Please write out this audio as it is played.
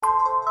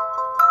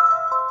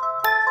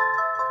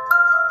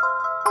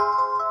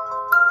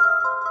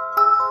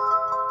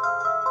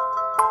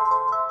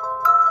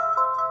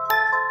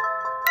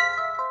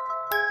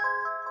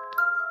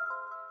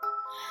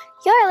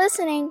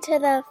listening to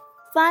the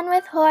Fun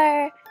with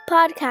Horror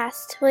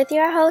podcast with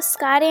your hosts,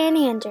 Scotty and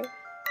Andrew.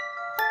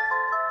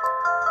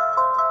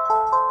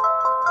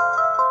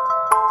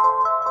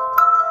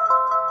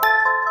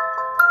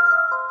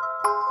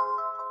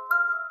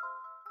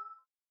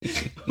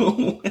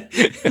 Oh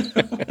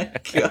my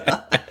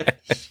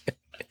gosh.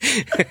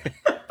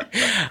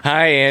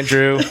 Hi,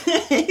 Andrew.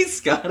 Hey,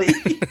 Scotty.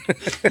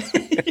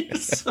 You're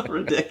so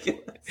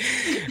ridiculous.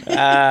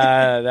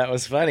 That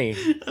was funny.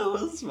 That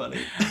was funny.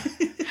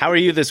 How are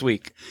you this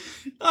week?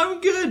 I'm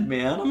good,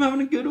 man. I'm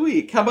having a good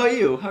week. How about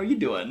you? How are you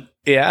doing?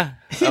 Yeah.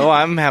 Oh,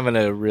 I'm having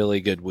a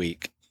really good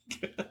week.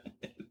 Good.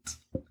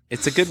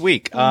 It's a good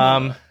week.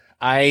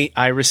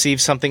 I received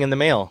something in the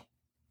mail.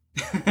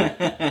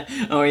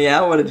 Oh,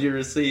 yeah? What did you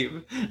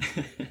receive?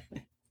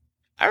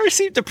 I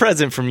received a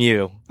present from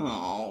you.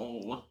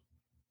 Oh.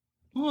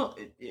 Well,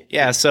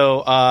 Yeah,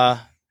 so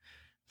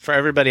for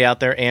everybody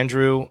out there,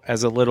 Andrew,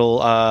 as a little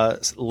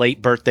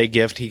late birthday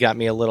gift, he got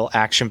me a little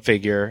action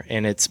figure,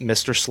 and it's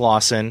Mr.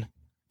 Slauson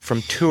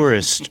from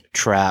Tourist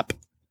Trap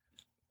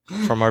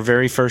from our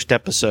very first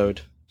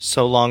episode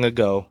so long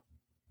ago.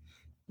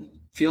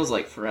 feels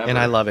like forever. And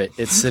I love it.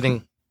 It's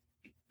sitting...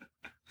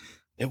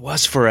 It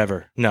was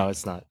forever. No,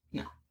 it's not.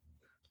 No.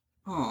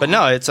 Aww. But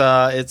no,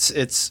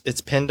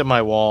 it's pinned to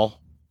my wall,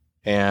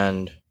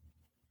 and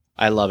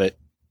I love it.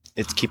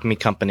 It's keeping me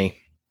company.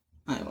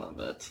 I love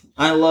it.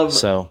 I love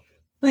So,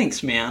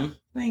 Thanks, man.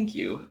 Thank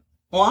you.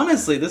 Well,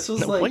 honestly, this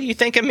was like... what are you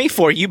thanking me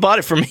for? You bought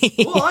it for me.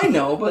 Well, I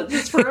know, but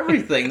it's for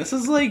everything. This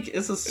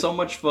is so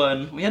much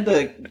fun. We had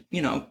to,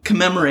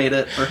 commemorate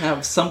it or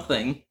have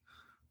something,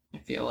 I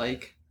feel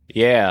like.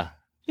 Yeah,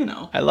 You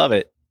I love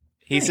it.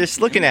 He's Thanks,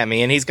 just looking at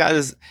me, and he's got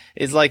his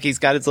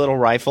little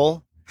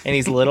rifle, and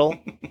he's little.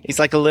 He's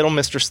like a little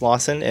Mr.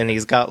 Slauson, and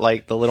he's got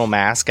like the little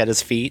mask at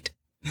his feet,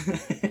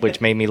 which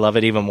made me love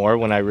it even more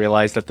when I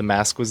realized that the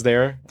mask was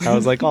there. I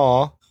was like,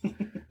 "Aw."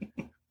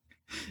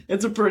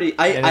 It's a pretty...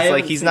 And it's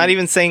like he's not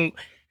even saying...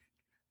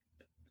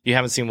 You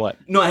haven't seen what?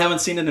 No, I haven't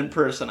seen it in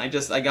person. I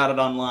got it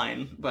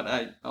online, but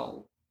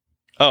I'll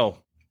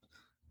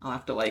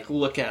have to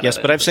look at it. Yes,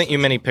 but I've sent you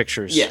many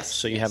pictures. Yes.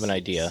 So you have an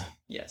idea.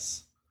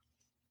 Yes.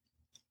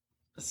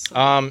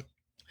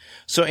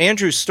 So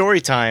Andrew,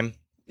 story time.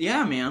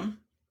 Yeah, man.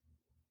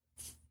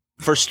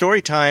 For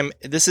story time,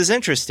 this is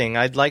interesting.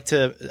 I'd like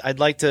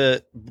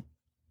to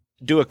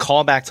do a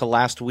callback to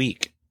last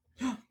week.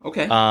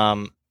 Okay.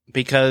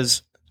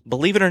 Because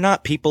believe it or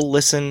not, people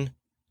listen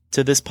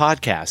to this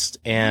podcast,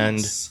 and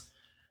Yes.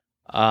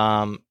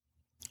 I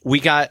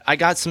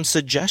got some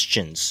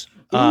suggestions.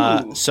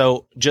 Ooh.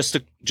 So just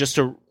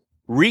to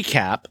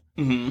recap,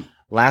 Mm-hmm.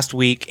 last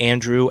week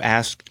Andrew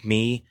asked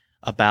me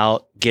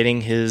about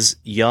getting his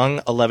young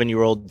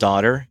 11-year-old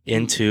daughter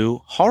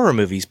into horror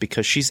movies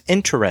because she's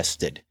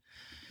interested.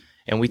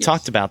 And we Yes.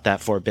 talked about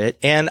that for a bit,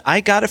 and I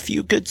got a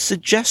few good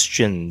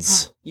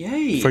suggestions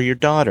Yay. for your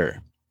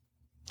daughter.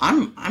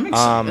 I'm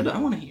excited. I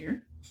want to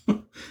hear.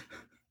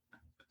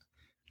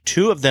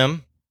 Two of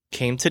them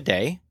came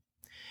today,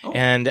 Oh.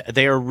 and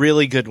they are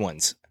really good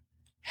ones.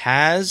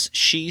 Has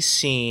she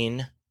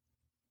seen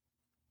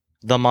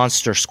The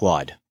Monster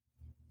Squad?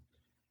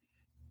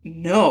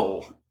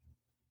 No.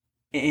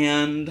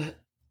 And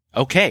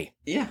Okay.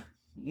 yeah.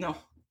 No.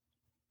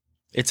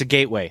 It's a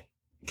gateway.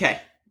 Okay.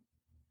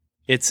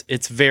 It's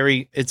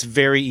very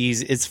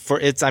easy. It's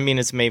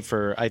made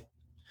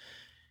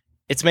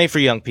for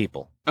young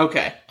people.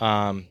 Okay.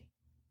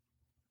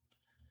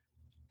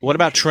 What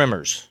about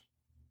Tremors?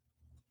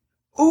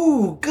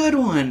 Ooh, good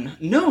one.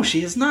 No,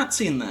 she has not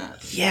seen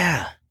that.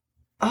 Yeah.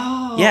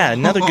 Oh. Yeah,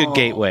 another good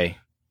gateway.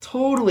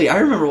 Totally. I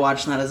remember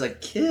watching that as a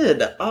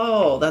kid.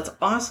 Oh, that's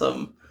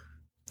awesome.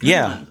 Good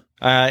Yeah. one.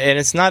 And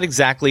it's not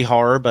exactly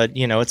horror, but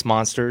it's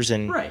monsters,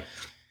 and Right.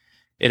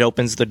 it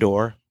opens the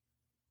door.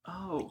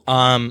 Oh.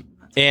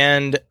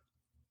 And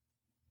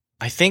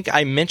I think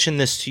I mentioned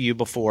this to you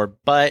before,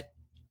 but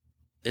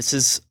this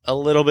is a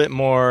little bit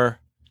more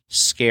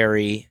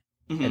scary.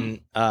 Mhm. And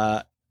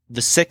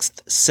The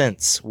Sixth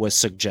Sense was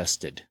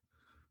suggested.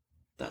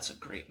 That's a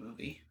great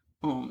movie.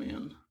 Oh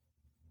man.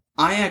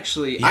 I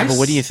actually Yeah, but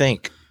what do you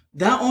think?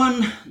 That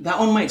one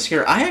might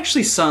scare. I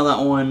actually saw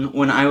that one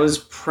when I was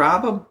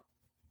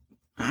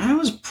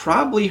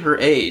probably her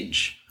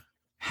age.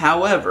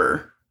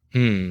 However,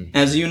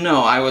 as you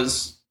know,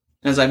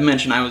 as I've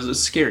mentioned, I was a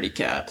scaredy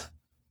cat.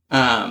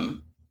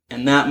 And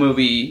that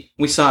movie,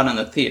 we saw it in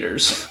the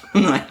theaters.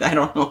 I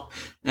don't know.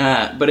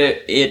 But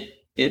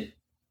it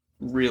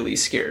really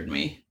scared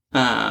me.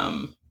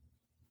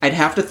 I'd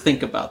have to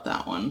think about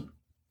that one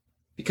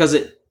because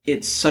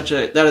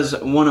that is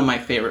one of my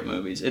favorite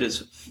movies. It is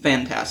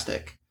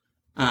fantastic.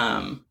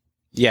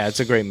 Yeah, it's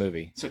a great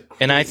movie. It's a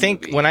great And I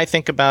think movie. when I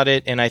think about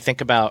it, and I think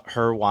about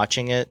her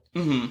watching it,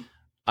 Mhm.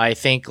 I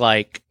think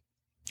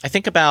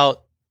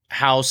about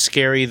how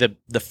scary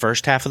the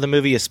first half of the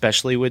movie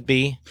especially would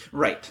be,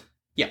 Right.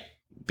 Yeah.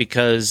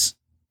 because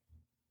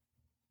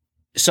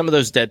some of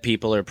those dead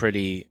people are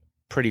pretty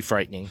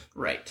frightening.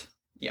 Right.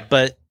 Yeah.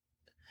 But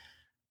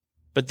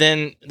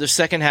then the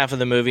second half of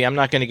the movie, I'm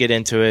not going to get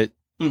into it,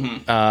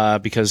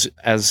 because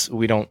as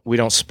we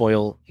don't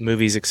spoil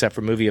movies except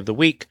for movie of the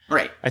week.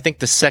 Right. I think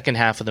the second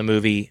half of the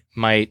movie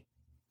might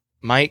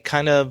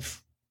kind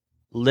of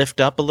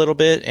lift up a little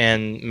bit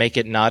and make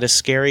it not as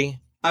scary.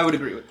 I would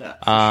agree with that.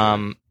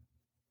 Sure.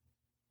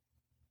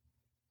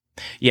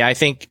 Yeah, I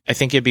think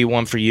it'd be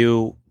one for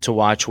you to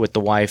watch with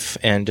the wife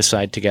and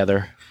decide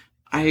together.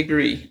 I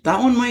agree. That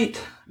one might,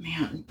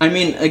 man. I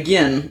mean,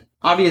 again,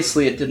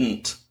 obviously it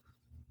didn't,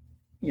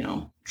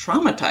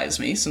 traumatize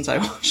me since I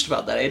watched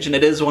about that age, and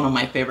it is one of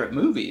my favorite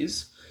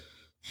movies.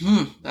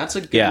 That's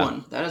a good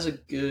one. That is a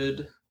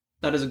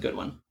good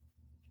one.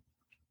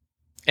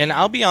 And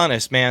I'll be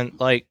honest, man,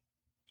 like,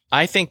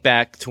 I think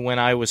back to when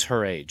I was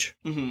her age.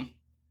 Mm-hmm.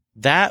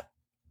 That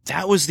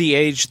was the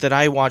age that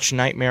I watched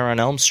Nightmare on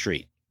Elm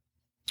Street.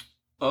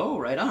 Oh,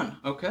 right on.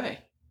 Okay.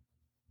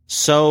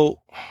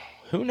 So,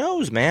 who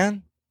knows,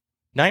 man?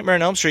 Nightmare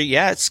on Elm Street,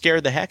 yeah, it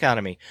scared the heck out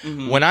of me.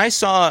 Mm-hmm. When I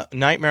saw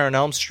Nightmare on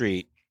Elm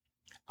Street,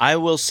 I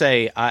will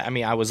say,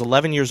 I was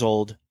 11 years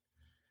old.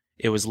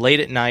 It was late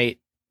at night,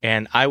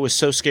 and I was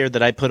so scared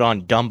that I put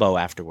on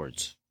Dumbo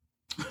afterwards.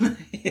 Awesome.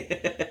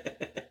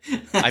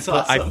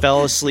 I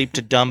fell asleep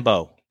to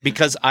Dumbo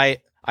because I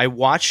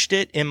watched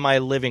it in my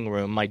living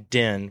room, my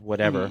den,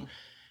 whatever,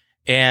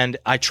 and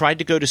I tried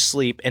to go to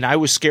sleep, and I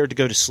was scared to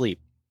go to sleep.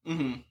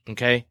 Mm-hmm.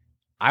 Okay?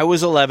 I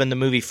was 11. The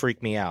movie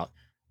freaked me out.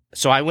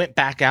 So I went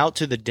back out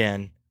to the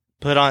den,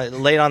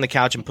 laid on the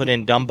couch and put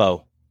in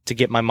Dumbo to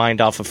get my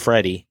mind off of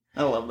Freddy.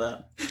 I love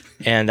that.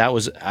 And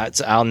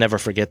I'll never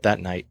forget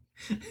that night.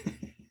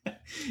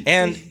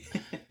 And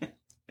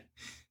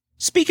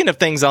speaking of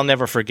things I'll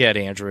never forget,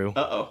 Andrew.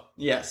 Uh-oh.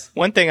 Yes.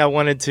 One thing I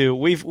wanted to,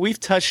 we've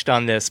touched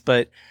on this,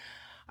 but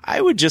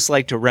I would just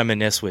like to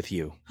reminisce with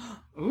you.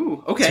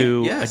 Ooh, okay.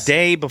 To yes. a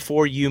day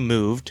before you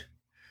moved.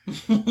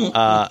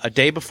 A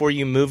day before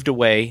you moved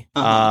away,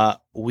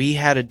 we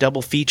had a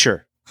double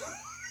feature.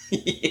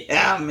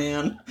 Yeah,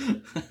 man.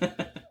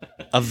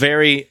 A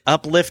very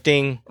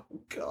uplifting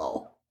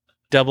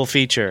double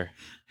feature.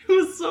 It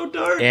was so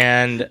dark.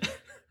 And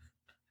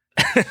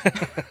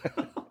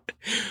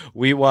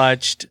we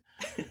watched...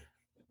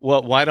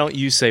 Well, why don't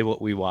you say what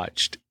we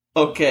watched?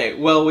 Okay,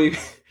 well,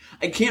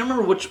 I can't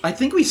remember which... I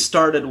think we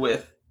started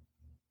with...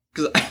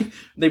 Because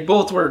they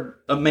both were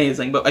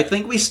amazing, but I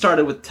think we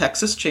started with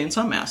Texas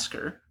Chainsaw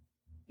Massacre.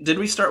 Did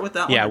we start with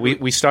that one? Yeah,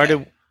 we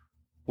started... Okay.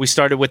 We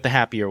started with the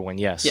happier one,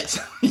 yes. Yes,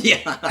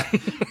 yeah.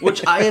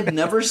 Which I had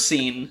never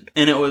seen,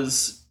 and it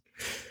was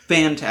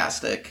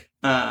fantastic.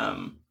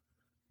 Oh,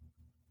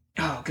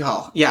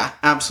 God. Yeah,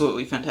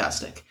 absolutely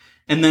fantastic.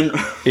 And then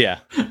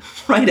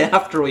right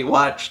after we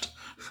watched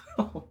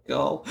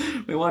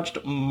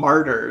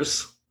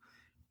Martyrs,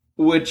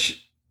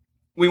 which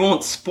we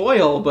won't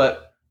spoil,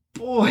 but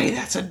boy,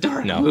 that's a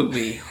dark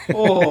movie.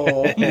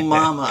 Oh,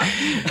 mama.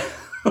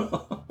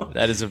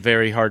 That is a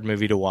very hard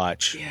movie to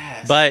watch.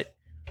 Yes. But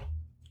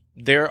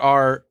there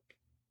are,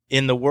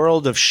 in the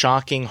world of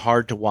shocking,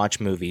 hard-to-watch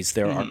movies,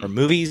 there are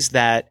movies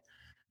that,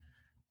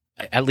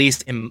 at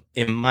least in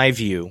my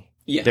view,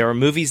 there are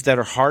movies that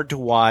are hard to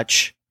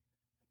watch,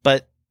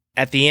 but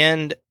at the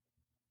end,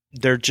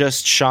 they're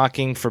just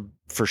shocking for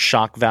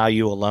shock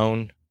value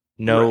alone.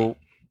 No,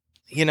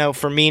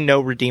 for me,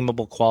 no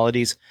redeemable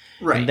qualities.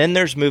 Right. And then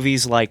there's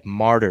movies like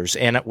Martyrs,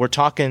 and we're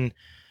talking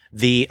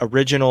the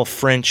original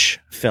French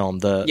film,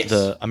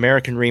 the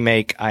American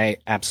remake. I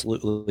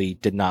absolutely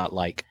did not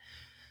like.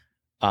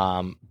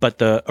 But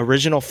the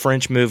original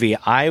French movie,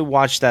 I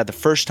watched that. The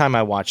first time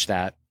I watched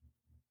that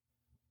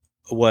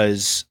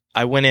was,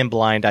 I went in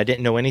blind. I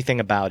didn't know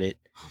anything about it.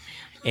 Oh,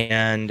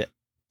 man.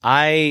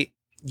 And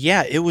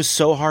it was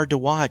so hard to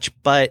watch.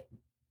 But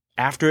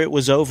after it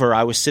was over,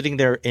 I was sitting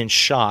there in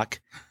shock,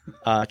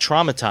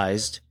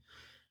 traumatized,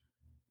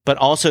 but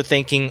also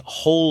thinking,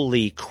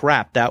 holy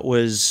crap, that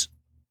was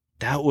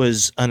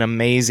an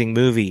amazing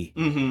movie.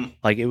 Mm-hmm.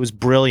 Like, it was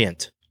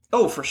brilliant.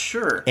 Oh, for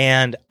sure.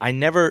 And I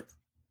never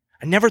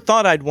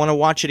thought I'd want to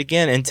watch it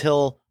again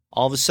until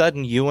all of a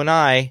sudden you and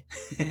I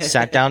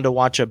sat down to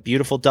watch a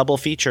beautiful double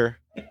feature.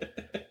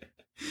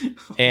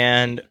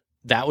 And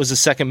that was the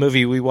second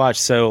movie we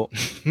watched. So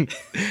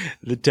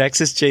the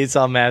Texas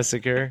Chainsaw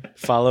Massacre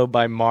followed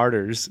by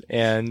Martyrs.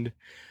 And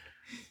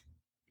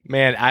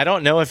man, I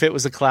don't know if it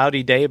was a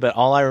cloudy day, but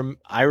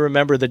I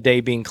remember the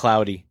day being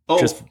cloudy. Oh,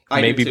 just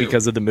maybe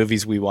because of the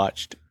movies we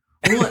watched.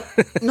 Well,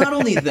 not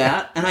only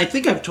that, and I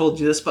think I've told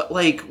you this, but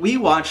like, we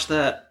watched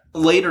that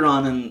later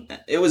on, and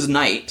it was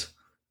night,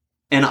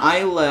 and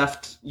I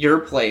left your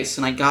place,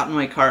 and I got in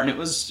my car, and it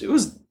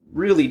was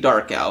really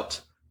dark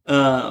out.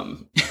 I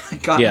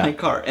got in my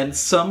car, and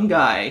some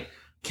guy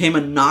came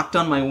and knocked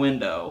on my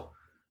window,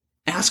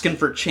 asking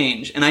for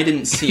change, and I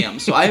didn't see him.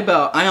 So I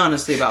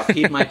honestly about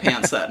peed my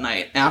pants that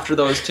night after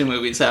those two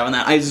movies. Having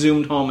that, I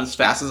zoomed home as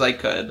fast as I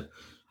could.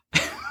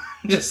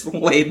 Just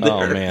laid there.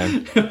 Oh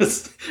man,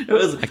 it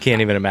was. I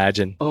can't even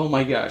imagine. Oh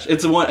my gosh,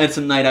 it's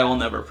a night I will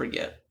never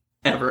forget.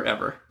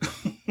 Ever.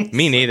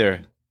 Me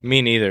neither.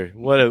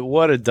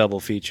 What a double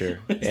feature.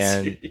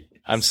 And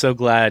I'm so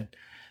glad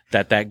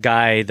that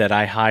guy that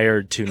I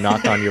hired to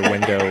knock on your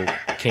window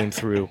came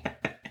through.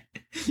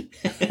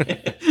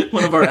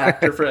 One of our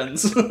actor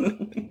friends.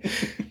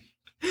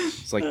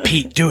 It's like,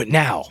 Pete, do it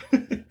now.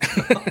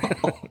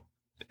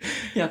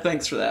 Yeah,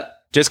 thanks for that.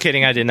 Just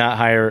kidding. I did not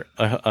hire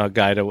a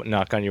guy to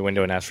knock on your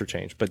window and ask for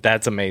change, but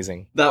that's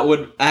amazing. That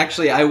would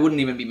actually, I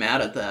wouldn't even be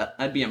mad at that.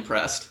 I'd be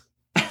impressed.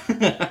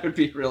 I would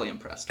be really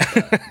impressed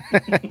with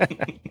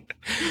that.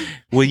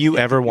 Will you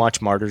ever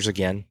watch Martyrs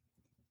again?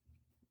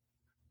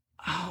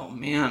 Oh,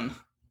 man.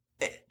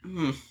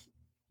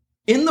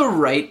 In the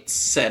right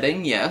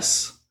setting,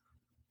 yes.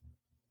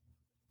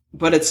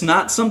 But it's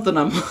not something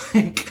I'm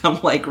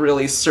like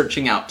really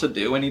searching out to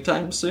do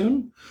anytime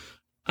soon.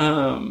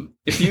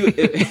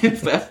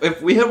 If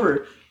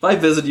I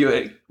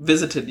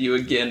visited you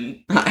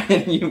again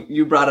and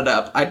you brought it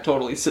up, I'd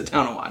totally sit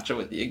down and watch it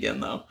with you again,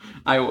 though.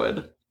 I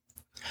would.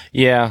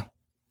 Yeah.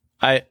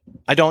 I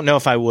don't know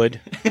if I would.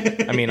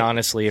 I mean,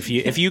 honestly, if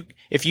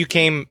you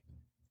came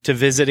to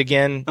visit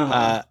again,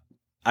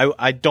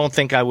 I don't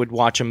think I would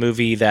watch a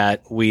movie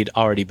that we'd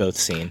already both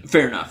seen.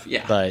 Fair enough.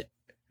 Yeah. But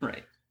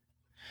right.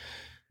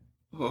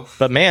 Oof.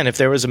 But man, if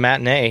there was a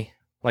matinee,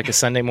 like a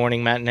Sunday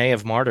morning matinee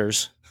of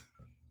Martyrs,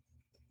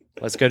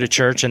 let's go to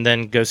church and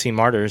then go see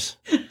Martyrs.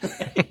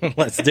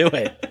 Let's do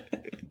it.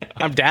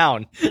 I'm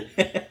down.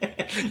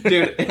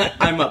 Dude,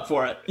 I'm up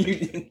for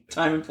it.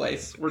 Time and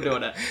place. We're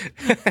doing it.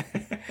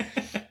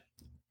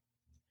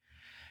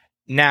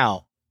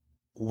 Now,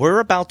 we're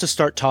about to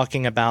start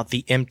talking about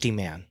The Empty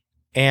Man.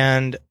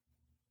 And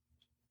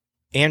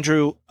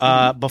Andrew,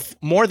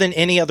 more than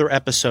any other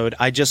episode,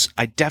 I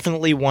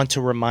definitely want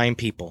to remind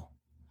people,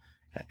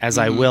 as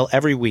I will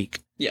every week.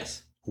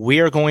 Yes. We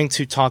are going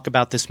to talk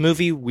about this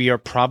movie. We are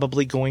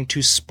probably going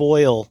to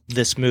spoil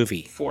this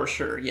movie. For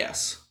sure,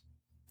 yes.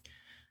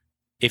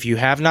 If you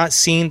have not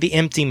seen The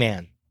Empty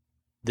Man,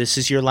 this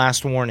is your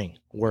last warning.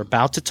 We're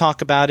about to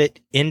talk about it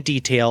in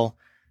detail.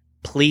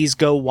 Please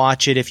go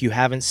watch it if you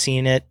haven't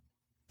seen it,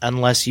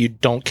 unless you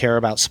don't care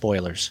about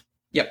spoilers.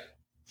 Yep.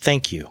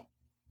 Thank you.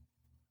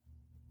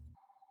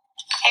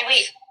 Hey,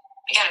 wait.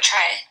 We gotta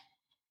try it.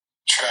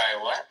 Try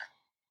what?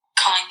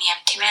 Calling the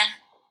empty man.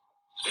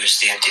 Who's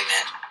the empty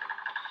man?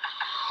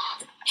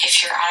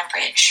 If you're on a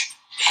bridge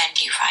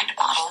and you find a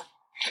bottle,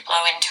 you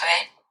blow into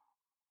it,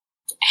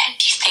 and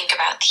you think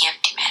about the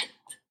empty man.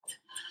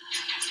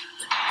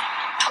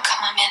 Oh,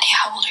 come on, Mandy.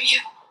 How old are you?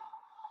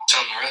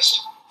 Tell the rest.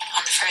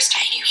 On the first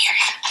night, you hear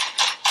him.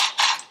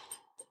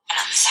 And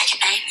on the second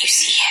night, you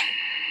see him.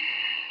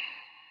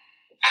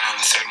 And on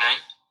the third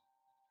night?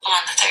 Well,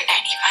 on the third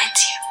night, he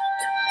finds you.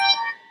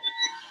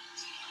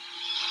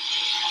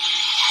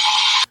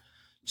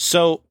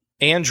 So,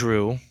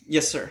 Andrew.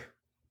 Yes, sir.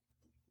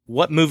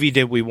 What movie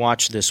did we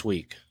watch this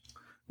week?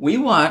 We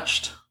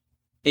watched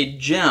a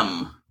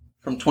gem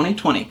from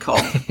 2020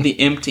 called The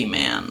Empty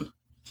Man.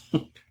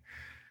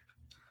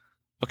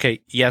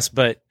 Okay, yes,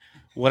 but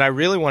what I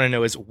really want to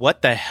know is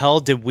what the hell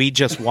did we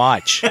just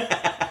watch?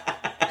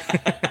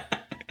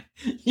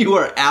 You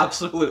are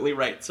absolutely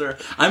right, sir.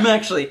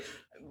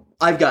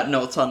 I've got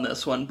notes on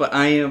this one, but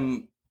I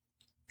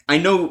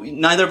know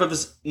neither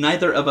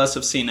of us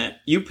have seen it.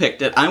 You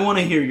picked it. I want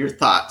to hear your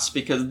thoughts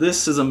because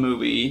this is a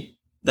movie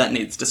that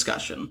needs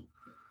discussion.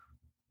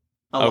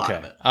 A lot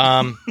of it.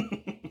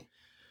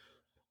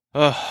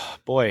 Oh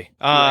boy.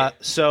 Right.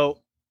 So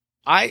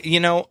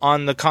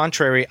on the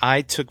contrary,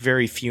 I took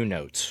very few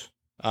notes.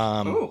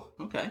 Oh,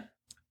 okay.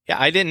 Yeah,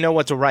 I didn't know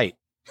what to write.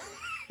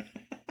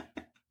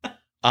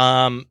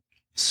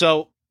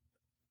 So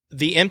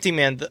The Empty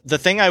Man, the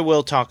thing I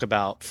will talk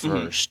about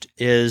first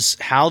is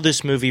how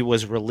this movie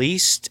was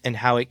released and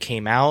how it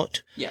came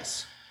out.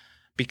 Yes.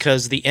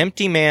 Because The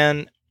Empty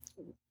Man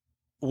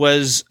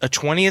was a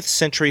 20th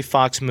Century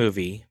Fox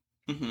movie.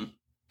 Mm-hmm.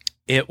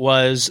 It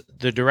was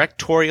the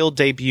directorial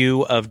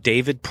debut of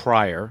David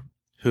Pryor,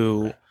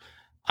 who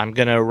I'm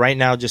going to right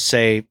now just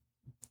say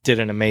did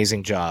an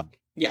amazing job.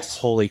 Yes.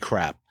 Holy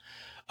crap.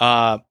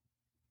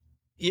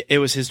 It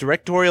was his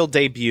directorial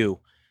debut,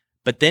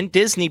 but then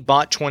Disney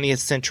bought 20th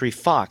Century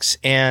Fox.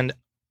 And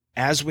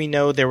as we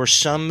know, there were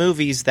some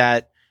movies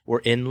that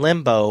were in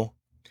limbo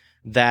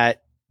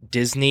that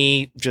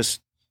Disney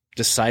just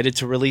decided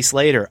to release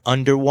later.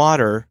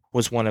 Underwater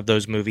was one of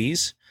those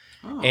movies.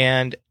 Oh.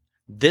 And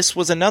this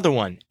was another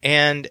one.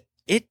 And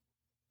it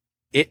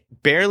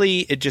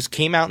just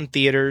came out in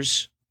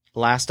theaters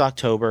last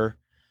October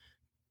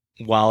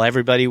while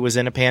everybody was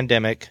in a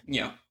pandemic.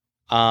 Yeah.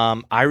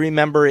 I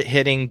remember it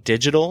hitting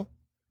digital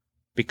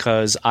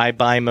because I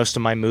buy most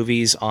of my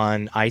movies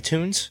on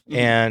iTunes. Mm-hmm.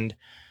 And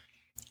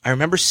I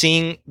remember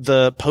seeing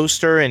the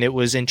poster and it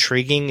was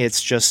intriguing.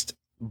 It's just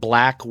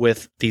black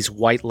with these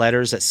white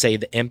letters that say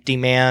The Empty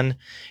Man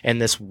and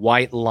this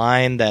white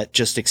line that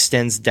just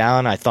extends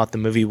down. I thought the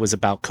movie was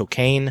about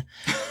cocaine.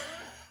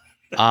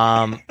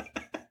 I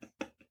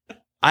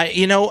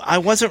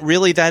wasn't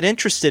really that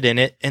interested in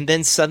it. And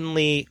then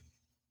suddenly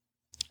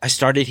I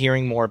started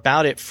hearing more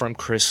about it from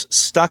Chris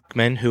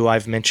Stuckman, who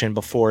I've mentioned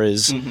before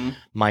is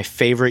my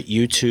favorite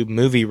YouTube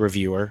movie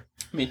reviewer.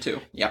 Me too.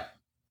 Yep.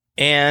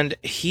 And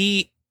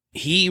he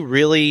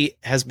really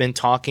has been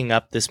talking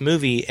up this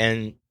movie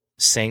and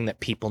saying that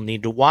people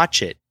need to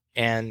watch it.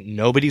 and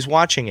nobody's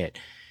watching it.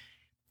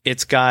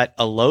 It's got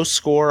a low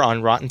score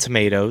on Rotten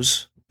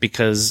Tomatoes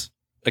because,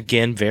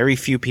 again, very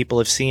few people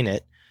have seen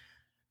it.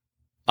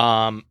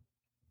 And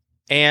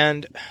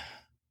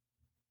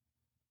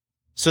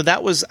so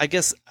that was, I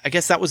guess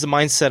that was the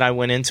mindset I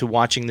went into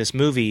watching this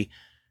movie,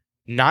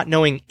 not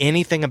knowing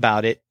anything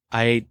about it.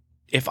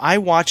 If I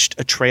watched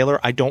a trailer,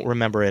 I don't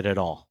remember it at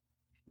all.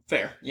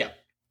 Fair, yeah.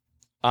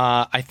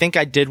 I think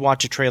I did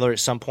watch a trailer at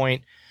some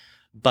point,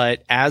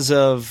 but as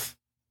of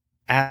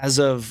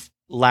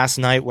last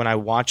night when I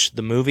watched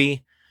the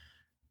movie,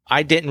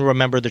 I didn't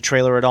remember the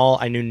trailer at all.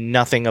 I knew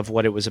nothing of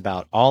what it was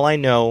about. All I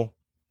know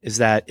is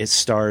that it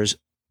stars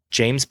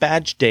James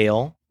Badge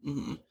Dale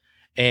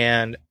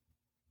and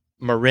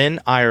Marin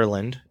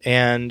Ireland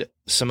and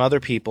some other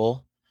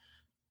people.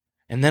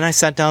 And then I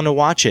sat down to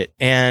watch it,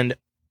 and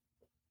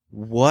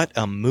what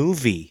a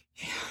movie.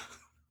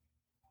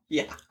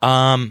 Yeah.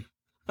 I'm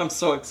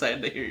so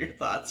excited to hear your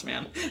thoughts,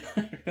 man.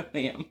 I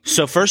really am.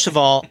 So first of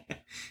all,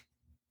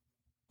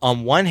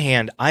 on one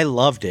hand, I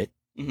loved it.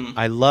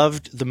 I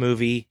loved the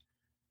movie.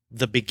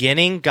 The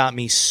beginning got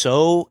me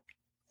so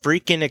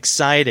freaking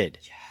excited.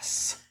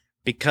 Yes.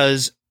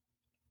 Because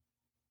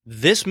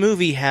this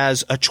movie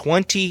has a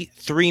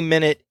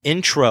 23-minute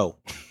intro.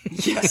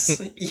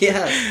 Yes.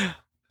 Yes.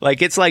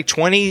 Like it's like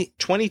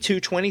 22,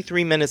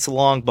 23 minutes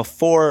long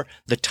before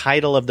the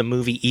title of the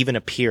movie even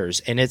appears.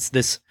 And it's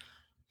this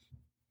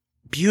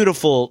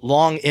beautiful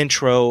long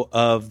intro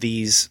of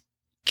these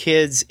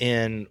kids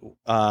in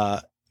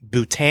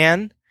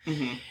Bhutan.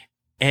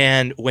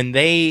 And when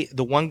the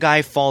one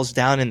guy falls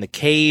down in the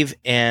cave,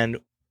 and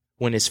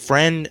when his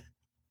friend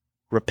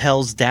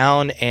rappels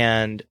down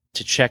and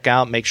to check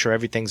out, make sure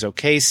everything's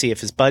okay, see if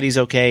his buddy's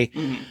okay.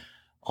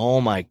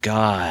 Oh my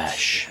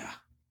gosh.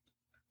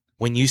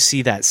 When you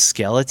see that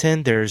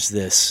skeleton, there's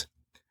this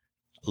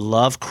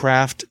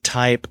Lovecraft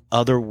type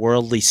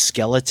otherworldly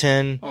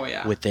skeleton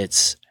with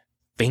its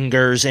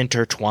fingers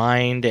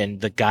intertwined,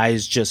 and the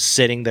guy's just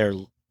sitting there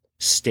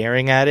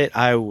staring at it.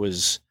 I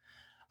was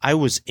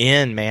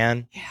in,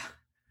 man. Yeah.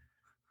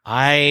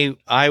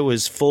 I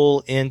was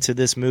full into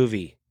this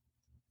movie.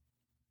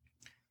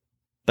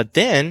 But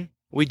then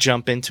we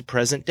jump into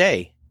present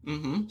day.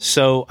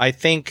 So I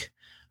think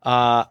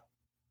I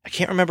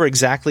can't remember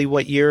exactly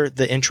what year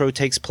the intro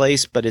takes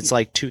place, but it's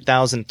like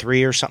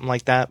 2003 or something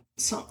like that.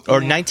 Or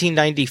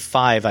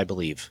 1995, I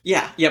believe.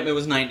 Yeah. Yep. It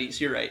was 90s.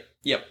 You're right.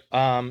 Yep.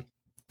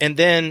 And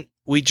then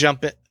we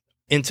jump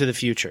into the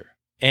future,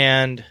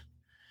 and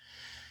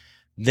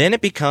then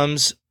it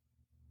becomes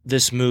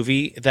this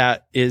movie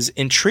that is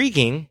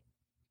intriguing,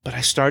 but I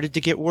started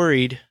to get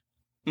worried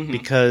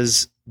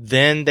because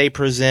then they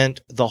present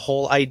the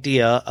whole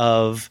idea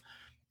of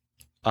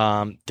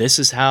this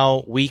is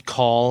how we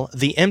call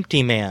the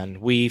empty man.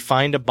 We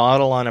find a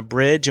bottle on a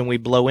bridge and we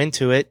blow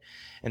into it,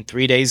 and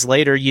 3 days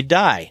later you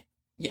die.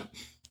 Yeah.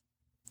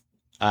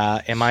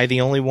 Am I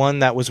the only one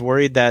that was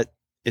worried that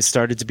it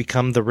started to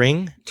become The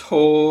Ring?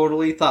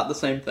 Totally thought the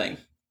same thing.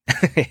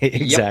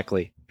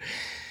 Exactly. Yep.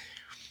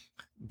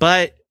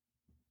 But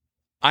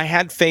I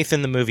had faith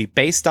in the movie.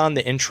 Based on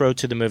the intro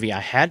to the movie, I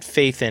had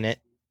faith in it.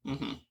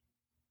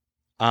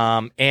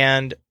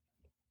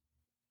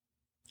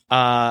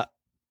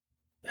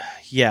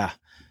 Yeah.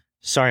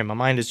 Sorry, my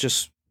mind is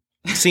just...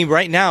 See,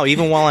 right now,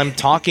 even while I'm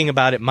talking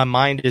about it, my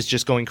mind is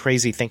just going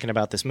crazy thinking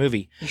about this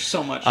movie. There's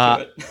so much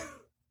to it.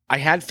 I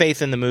had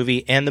faith in the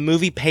movie, and the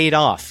movie paid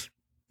off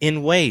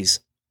in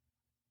ways.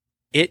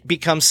 It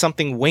becomes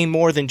something way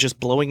more than just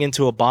blowing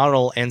into a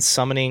bottle and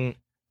summoning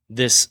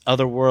this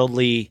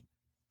otherworldly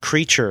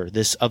creature,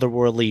 this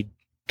otherworldly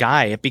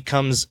guy. It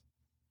becomes,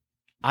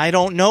 I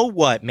don't know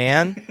what,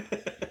 man.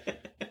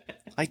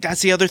 Like,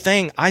 that's the other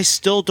thing. I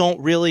still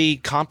don't really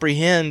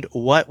comprehend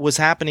what was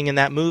happening in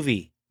that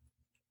movie.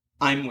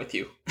 I'm with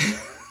you.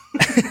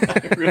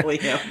 I really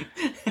am.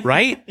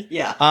 Right?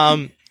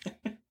 Yeah.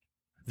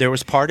 There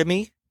was part of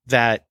me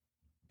that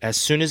as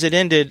soon as it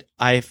ended,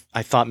 I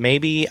thought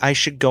maybe I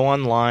should go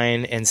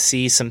online and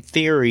see some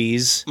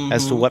theories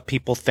as to what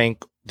people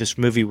think this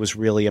movie was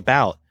really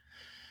about.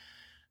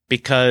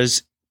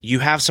 Because you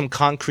have some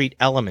concrete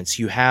elements.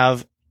 You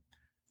have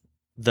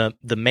the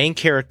main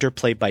character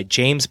played by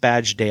James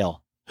Badge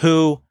Dale,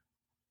 who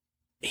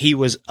he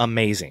was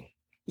amazing.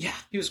 Yeah,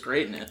 he was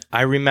great in it.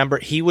 I remember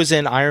he was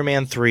in Iron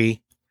Man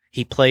 3.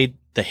 He played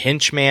the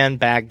henchman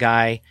bad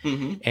guy,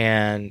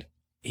 and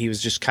he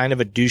was just kind of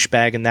a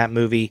douchebag in that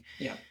movie.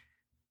 Yeah.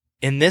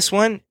 In this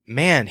one,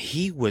 man,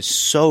 he was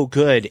so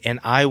good, and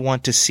I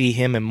want to see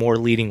him in more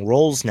leading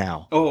roles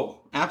now. Oh,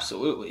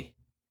 absolutely.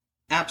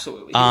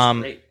 Absolutely. He was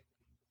great.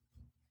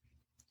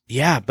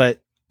 Yeah, but,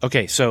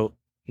 okay, so,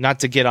 not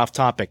to get off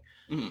topic.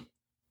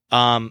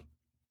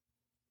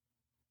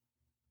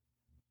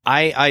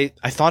 I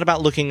thought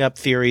about looking up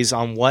theories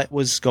on what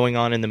was going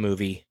on in the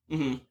movie,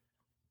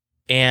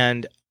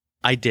 and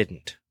I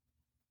didn't.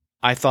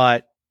 I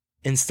thought,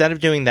 instead of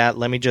doing that,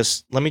 let me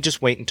just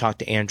wait and talk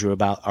to Andrew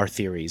about our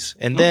theories,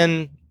 and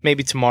then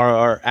maybe tomorrow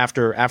or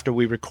after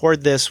we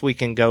record this, we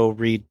can go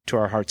read to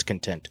our heart's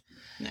content.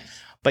 Nice.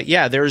 But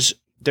yeah, there's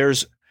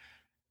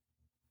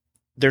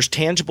there's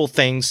tangible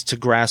things to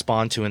grasp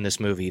onto in this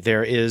movie.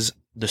 There is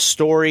the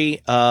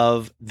story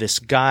of this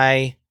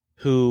guy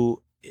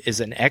who is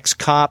an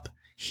ex-cop.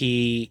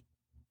 He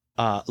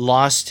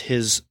lost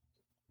his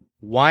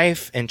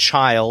wife and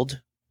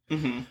child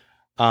in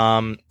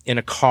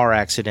a car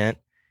accident.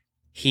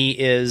 He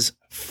is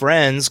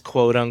friends,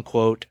 quote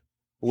unquote,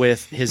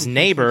 with his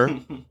neighbor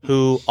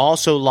who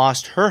also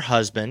lost her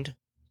husband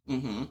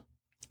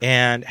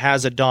and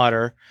has a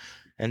daughter.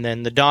 And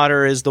then the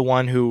daughter is the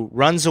one who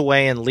runs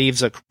away and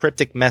leaves a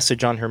cryptic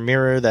message on her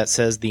mirror that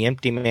says, "The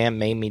empty man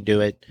made me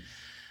do it."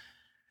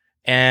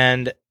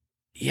 And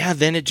yeah,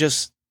 then it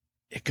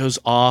goes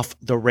off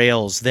the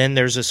rails. Then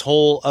there's this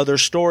whole other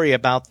story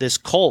about this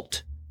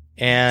cult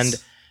and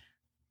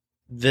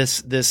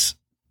this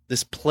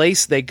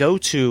place they go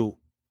to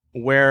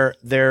where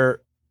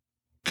they're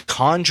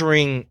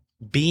conjuring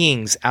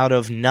beings out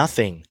of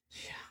nothing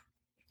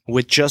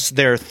with just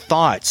their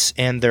thoughts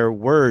and their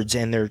words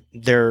and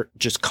their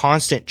just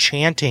constant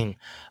chanting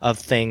of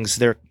things.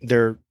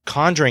 They're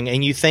conjuring,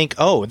 and you think,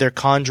 oh, they're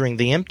conjuring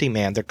the empty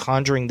man. They're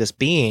conjuring this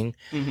being.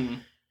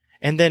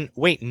 And then,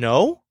 wait,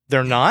 no,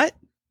 they're not.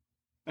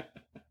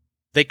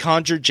 They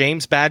conjured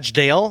James Badge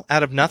Dale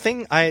out of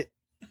nothing. I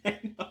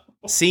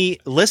see.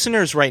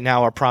 Listeners right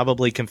now are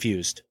probably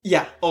confused.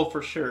 Yeah. Oh,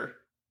 for sure.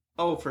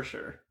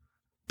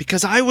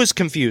 Because I was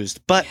confused,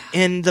 but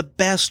in the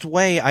best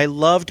way. I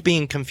loved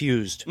being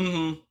confused.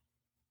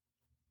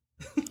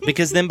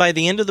 Because then by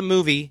the end of the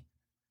movie,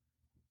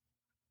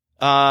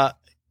 in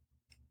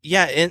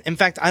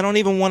fact, I don't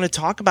even want to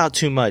talk about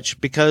too much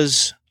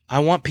because I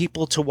want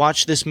people to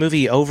watch this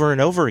movie over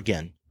and over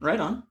again. Right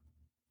on.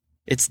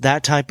 It's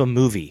that type of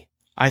movie.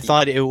 I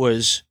thought it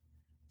was...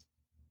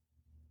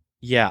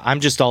 Yeah, I'm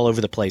just all over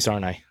the place,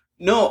 aren't I?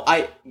 No,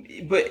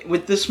 but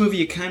with this movie,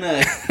 you kind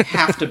of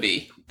have to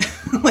be.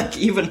 Like,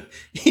 even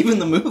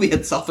the movie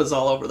itself is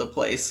all over the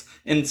place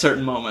in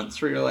certain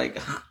moments where you're like,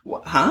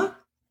 huh?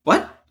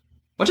 What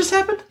just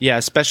happened? Yeah,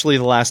 especially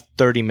the last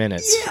 30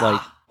 minutes. Yeah.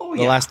 Like,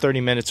 the last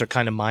 30 minutes are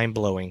kind of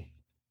mind-blowing.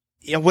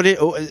 Yeah,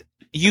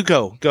 you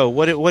go.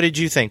 What did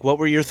you think? What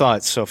were your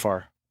thoughts so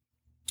far?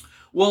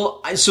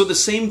 Well, so the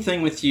same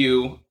thing with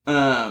you.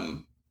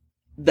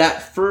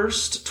 That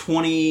first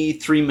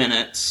 23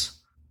 minutes,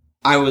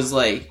 I was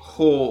like,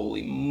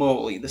 holy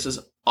moly, this is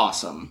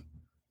awesome.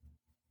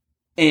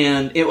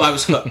 And I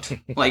was hooked.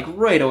 Like,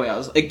 right away. I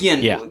was,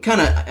 again, kind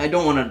of, I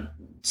don't want to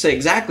say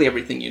exactly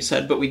everything you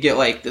said, but we get,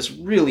 like, this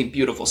really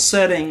beautiful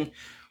setting.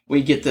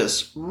 We get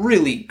this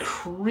really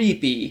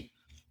creepy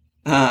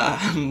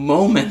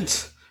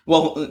moment.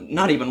 Well,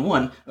 not even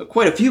one.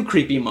 Quite a few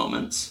creepy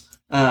moments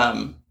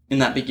in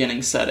that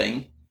beginning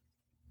setting.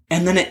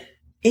 And then it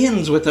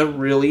ends with a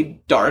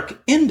really dark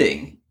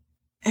ending.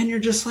 And you're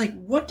just like,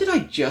 what did I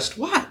just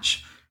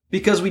watch?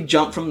 Because we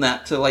jump from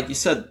that to, like you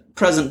said,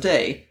 present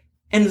day.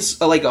 And it's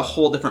like a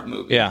whole different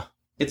movie. Yeah.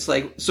 It's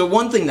like, so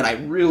one thing that I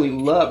really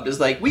loved is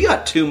like, we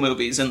got two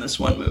movies in this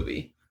one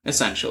movie,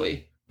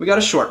 essentially. We got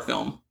a short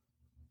film,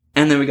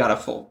 and then we got a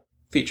full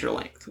feature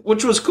length,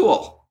 which was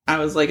cool. I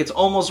was like,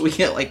 we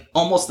get like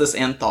almost this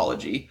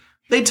anthology.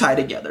 They tie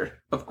together,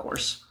 of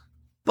course,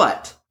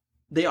 but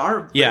they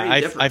are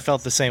very different. I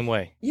felt the same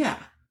way. Yeah.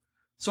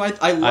 So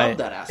I love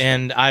that aspect.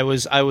 And I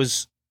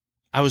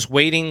was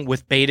waiting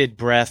with bated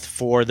breath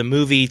for the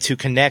movie to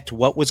connect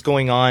what was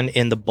going on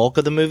in the bulk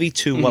of the movie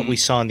to what we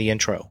saw in the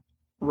intro.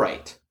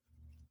 Right.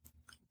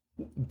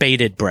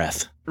 Bated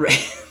breath.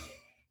 Right.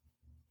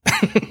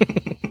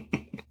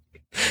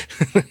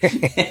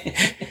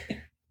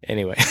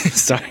 Anyway,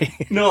 sorry.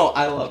 No,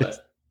 I love it.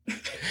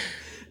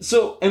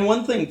 So, and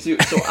one thing too,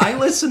 so I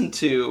listened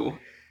to,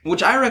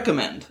 which I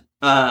recommend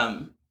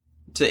to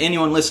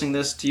anyone listening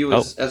this, to you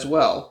as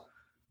well.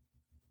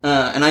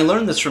 And I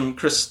learned this from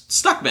Chris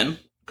Stuckman,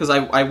 because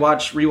I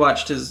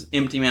rewatched his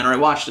Empty Man, or I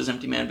watched his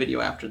Empty Man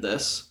video after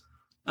this.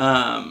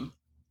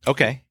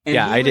 Okay.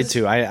 Yeah, I did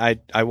too.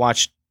 I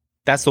watched,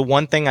 that's the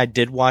one thing I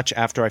did watch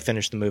after I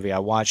finished the movie. I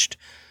watched,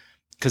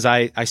 because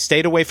I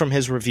stayed away from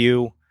his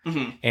review,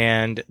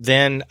 and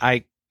then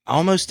I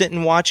almost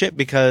didn't watch it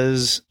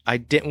because I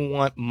didn't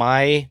want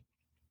my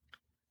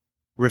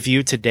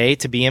review today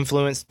to be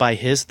influenced by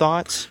his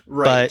thoughts.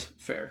 Right. But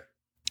fair.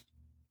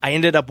 I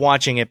ended up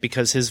watching it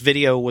because his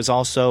video was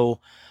also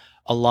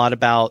a lot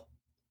about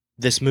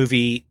this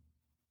movie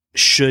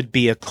should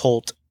be a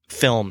cult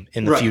film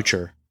in the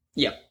future.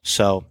 Yeah.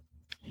 So.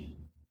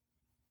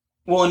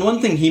 Well, and one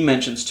thing he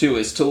mentions too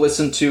is to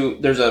listen to,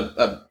 there's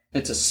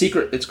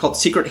it's called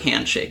Secret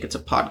Handshake. It's a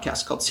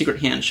podcast called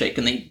Secret Handshake.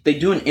 And they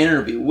do an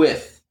interview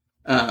with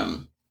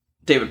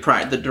David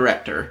Pride, the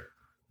director.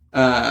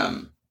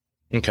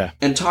 Okay.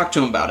 And talk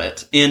to him about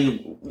it.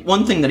 And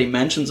one thing that he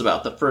mentions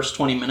about the first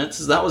 20 minutes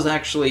is that was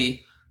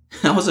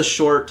a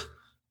short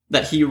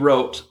that he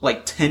wrote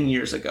like 10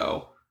 years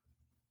ago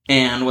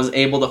and was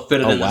able to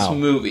fit it in this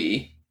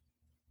movie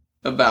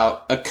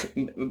about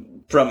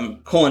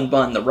from Colin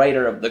Bunn, the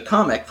writer of the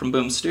comic from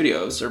Boom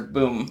Studios, or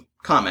Boom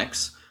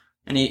Comics.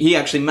 And he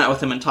actually met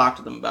with him and talked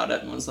to them about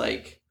it and was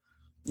like,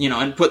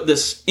 and put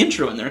this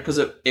intro in there because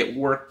it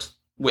worked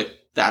with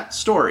that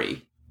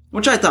story.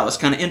 which I thought was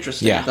kind of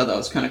interesting. Yeah. I thought that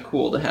was kind of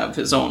cool to have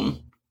his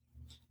own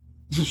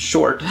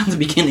short at the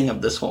beginning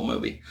of this whole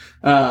movie.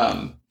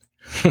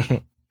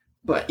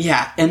 But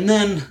yeah, and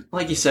then,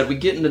 like you said, we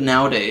get into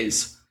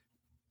nowadays,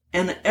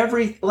 and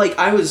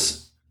I'm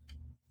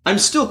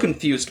still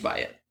confused by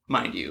it,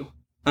 mind you.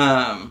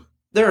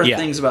 There are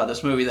things about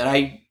this movie that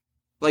I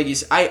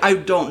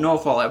don't know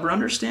if I'll ever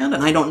understand,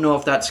 and I don't know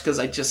if that's because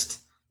I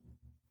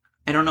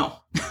don't know.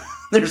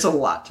 There's a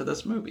lot to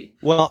this movie.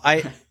 Well,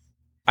 I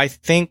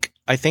think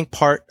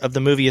part of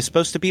the movie is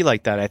supposed to be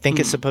like that. I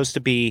think it's supposed to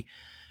be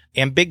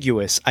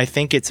ambiguous. I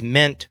think it's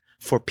meant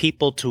for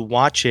people to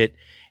watch it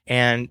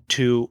and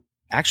to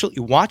actually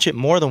watch it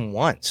more than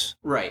once.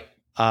 Right.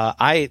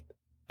 I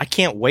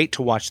can't wait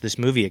to watch this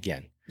movie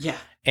again. Yeah.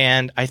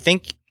 And I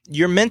think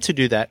you're meant to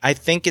do that. I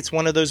think it's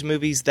one of those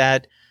movies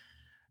that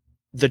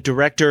the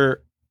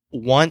director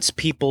wants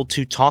people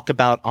to talk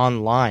about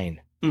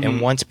online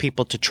and wants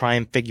people to try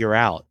and figure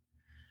out,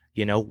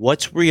 you know,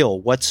 what's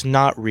real, what's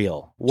not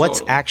real,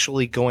 what's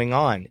actually going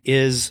on.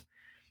 Is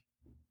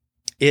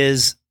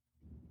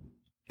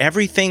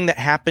everything that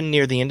happened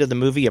near the end of the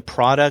movie a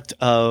product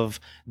of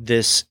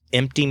this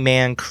empty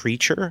man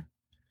creature?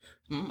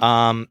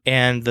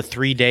 And the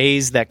 3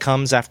 days that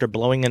comes after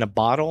blowing in a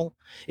bottle,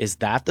 is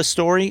that the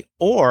story?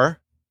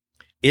 Or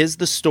is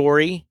the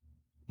story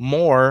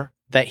more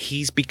that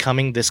he's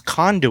becoming this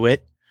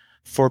conduit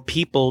for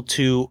people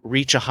to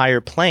reach a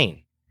higher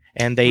plane?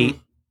 And they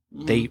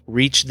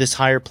reach this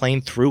higher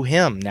plane through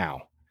him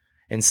now,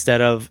 instead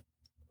of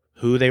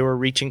who they were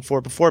reaching for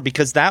before.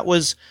 Because that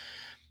was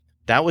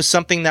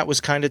something that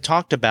was kind of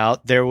talked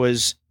about. There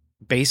was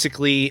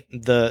basically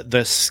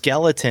the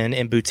skeleton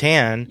in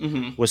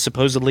Bhutan was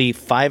supposedly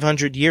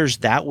 500 years.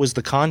 That was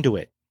the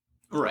conduit.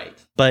 Right.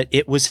 But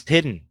it was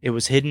hidden. It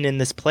was hidden in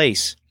this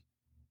place.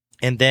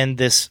 And then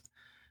this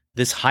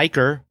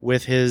hiker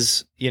with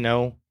his, you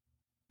know,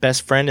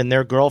 best friend and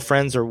their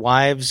girlfriends or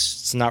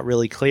wives, it's not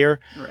really clear.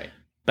 Right.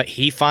 But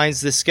he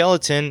finds this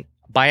skeleton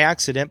by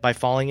accident by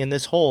falling in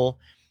this hole,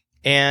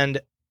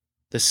 and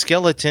the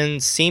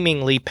skeleton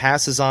seemingly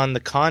passes on the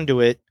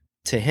conduit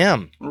to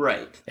him.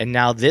 Right. And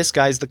now this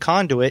guy's the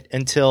conduit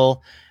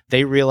until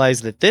they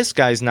realize that this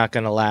guy's not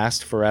going to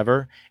last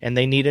forever and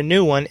they need a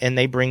new one, and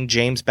they bring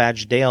James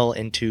Badge Dale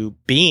into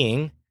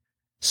being,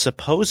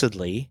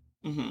 supposedly.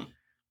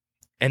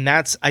 And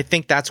I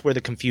think that's where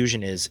the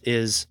confusion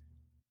is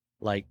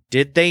like,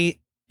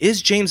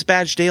 is James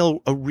Badge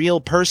Dale a real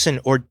person,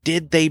 or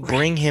did they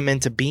bring him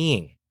into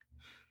being?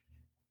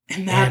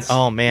 And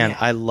oh man, yeah.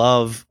 I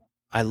love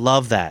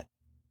that.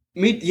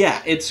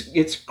 Yeah,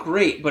 it's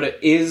great, but it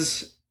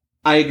is,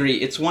 I agree,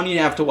 it's one you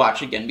have to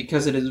watch again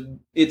because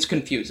it's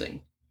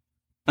confusing.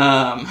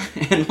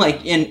 And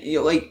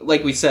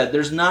like we said,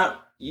 there's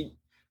not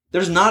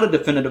a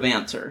definitive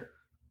answer.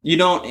 You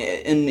don't,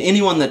 and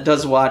anyone that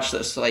does watch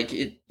this, like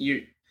you're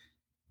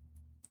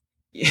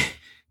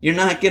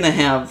not gonna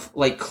have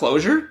like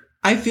closure.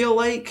 I feel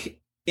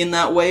like in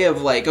that way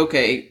of like,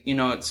 okay, you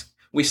know,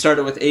 we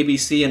started with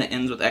ABC and it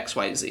ends with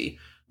XYZ.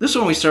 This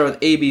one we start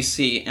with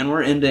ABC and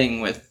we're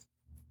ending with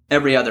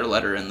every other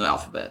letter in the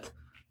alphabet.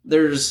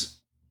 It's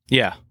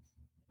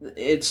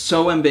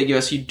so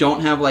ambiguous. You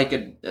don't have like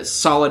a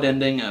solid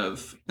ending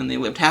of, and they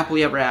lived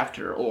happily ever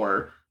after,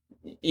 or,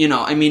 you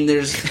know, I mean,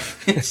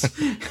 it's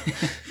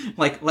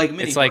like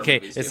many. It's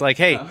like,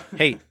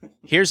 hey,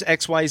 here's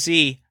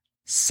XYZ.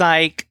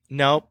 Psych.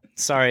 Nope.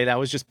 Sorry, that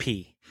was just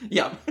P.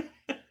 Yeah.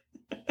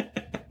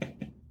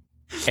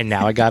 And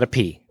now I got a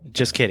P.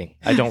 Just kidding.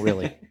 I don't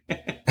really.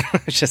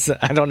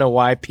 I don't know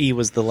why P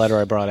was the letter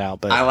I brought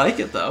out, but I like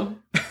it though.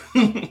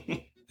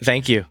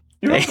 Thank you.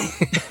 You're welcome.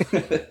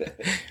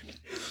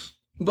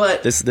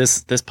 But this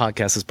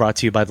podcast is brought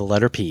to you by the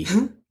letter P.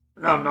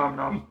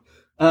 Nom.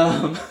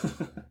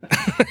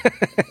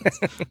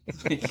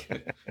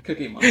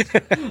 Cookie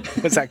Monster.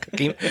 Was that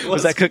Cookie?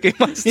 Was that Cookie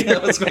Monster? Yeah,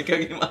 it was my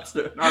Cookie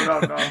Monster.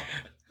 No.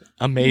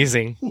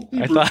 Amazing.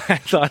 I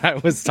thought I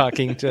was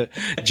talking to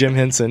Jim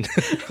Henson.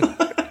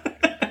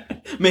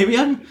 Maybe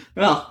I'm.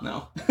 Well,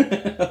 no.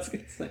 I was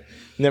gonna say.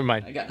 Never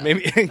mind.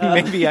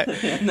 Maybe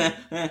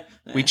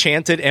we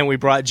chanted and we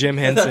brought Jim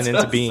Henson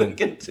into being.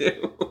 That's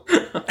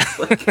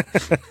what I was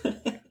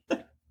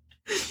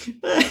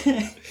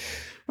thinking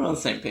too. We're on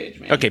the same page,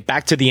 man. Okay,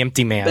 back to the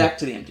empty man.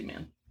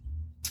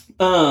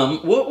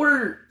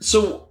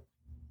 So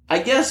I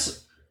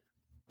guess,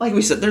 like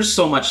we said, there's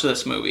so much to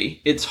this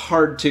movie. It's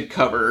hard to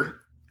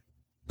cover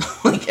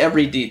like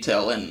every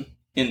detail in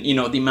you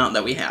know the amount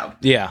that we have.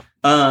 Yeah.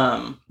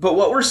 But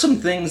what were some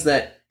things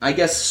that I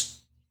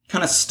guess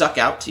kind of stuck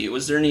out to you?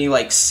 Was there any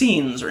like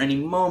scenes or any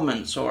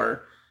moments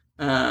or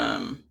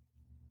anything?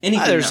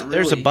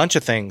 There's a bunch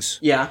of things.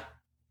 Yeah.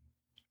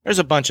 There's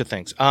a bunch of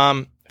things.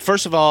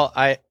 First of all,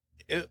 I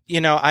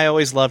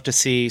always love to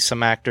see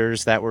some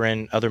actors that were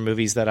in other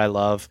movies that I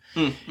love.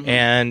 Mm-hmm.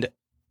 And,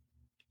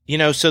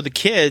 so the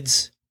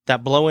kids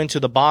that blow into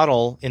the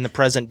bottle in the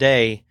present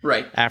day,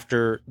 right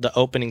after the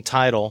opening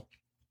title,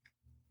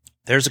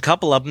 there's a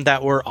couple of them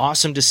that were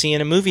awesome to see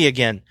in a movie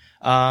again.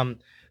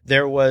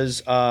 There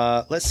was,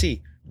 let's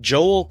see,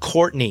 Joel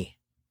Courtney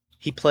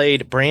He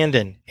played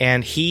Brandon,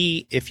 and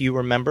he, if you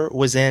remember,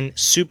 was in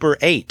Super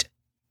 8.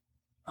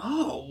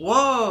 Oh,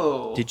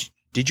 whoa!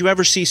 Did you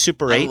ever see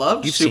Super 8? I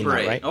loved You've Super seen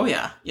that, 8. right? Oh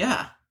yeah,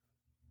 yeah.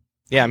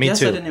 Yeah, me Yes,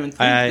 too. I didn't even think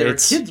they were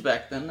kids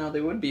back then. Now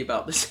they would be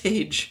about this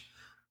age.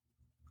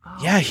 Oh,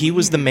 yeah, he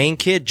was the main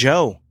kid,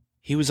 Joe.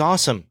 He was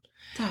awesome.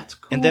 That's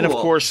cool. And then, of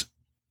course,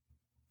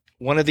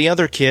 one of the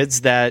other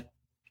kids that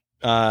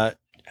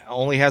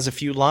only has a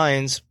few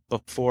lines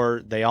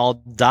before they all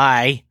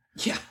die.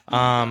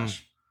 Yeah.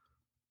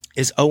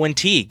 Is Owen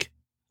Teague.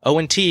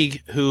 Owen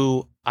Teague,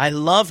 who I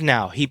love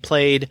now. He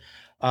played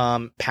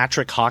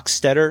Patrick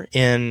Hockstetter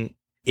in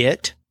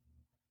It.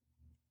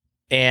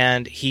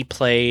 And he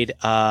played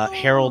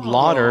Harold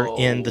Lauder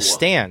in The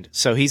Stand.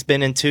 So he's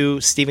been in 2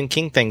 Stephen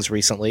King things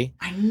recently.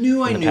 I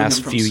knew in the him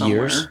past from few somewhere.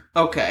 years.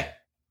 Okay.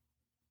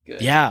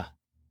 Good. Yeah.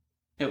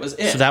 It was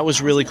It. So that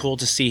was really cool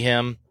to see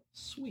him.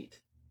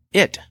 Sweet.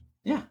 It.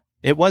 Yeah.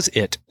 It was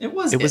It. It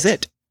was It was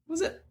It.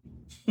 Was it?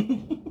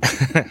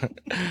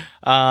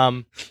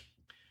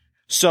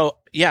 So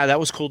yeah, that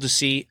was cool to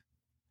see.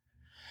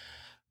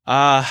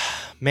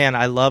 Man,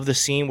 I love the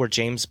scene where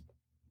James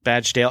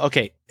Badgedale.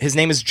 Okay, his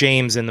name is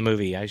James in the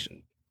movie.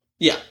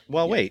 Yeah.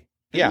 Well, wait.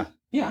 Yeah.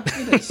 Yeah,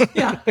 it is.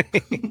 Yeah.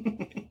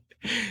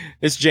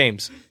 It's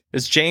James.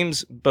 It's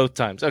James both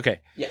times.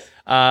 Okay. Yes.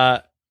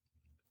 I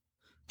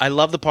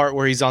love the part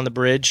where he's on the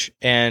bridge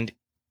and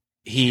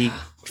he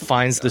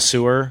finds the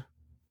sewer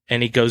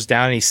and he goes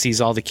down and he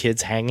sees all the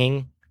kids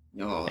hanging.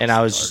 Oh, and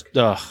I was,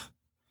 dark. ugh.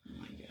 Oh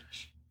my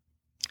gosh.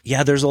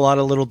 Yeah, there's a lot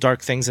of little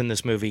dark things in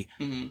this movie.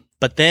 Mm-hmm.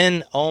 But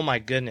then, oh my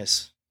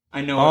goodness. I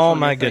know. Oh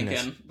my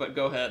goodness. Thinking, but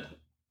go ahead.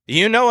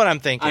 You know what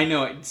I'm thinking. I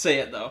know it. Say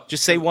it though.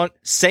 Just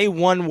say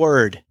one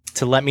word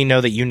to let me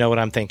know that you know what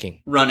I'm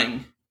thinking.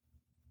 Running.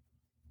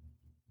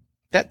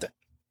 That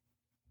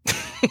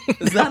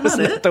is that was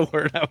not not it? the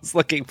word I was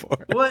looking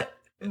for. What?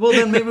 Well,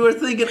 then maybe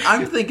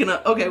I'm thinking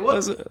of. Okay,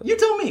 what? You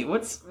tell me.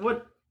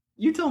 What?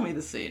 You tell me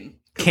the scene.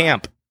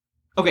 Camp.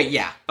 Okay.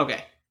 Yeah.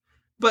 Okay.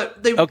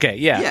 But they. Okay.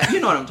 Yeah. Yeah.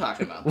 You know what I'm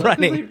talking about.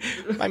 Running.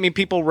 I mean,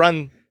 people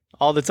run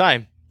all the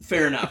time.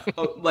 Fair enough.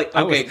 Oh, like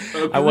okay.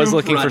 I was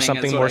looking for running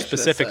something is what more I should have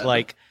specific, said.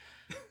 like.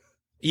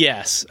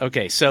 Yes.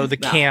 Okay. So the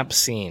That camp one.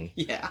 scene.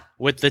 Yeah.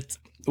 With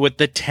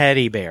the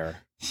teddy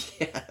bear.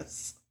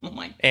 Yes. Oh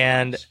my. Gosh.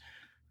 And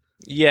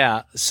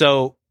yeah,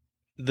 so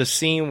the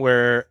scene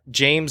where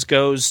James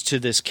goes to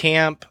this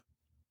camp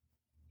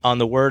on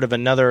the word of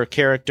another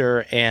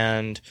character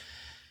and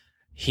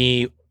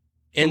he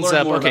ends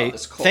up, okay,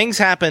 things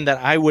happen that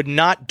I would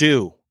not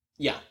do.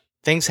 Yeah.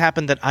 Things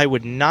happen that I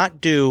would not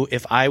do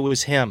if I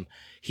was him.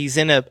 He's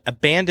in a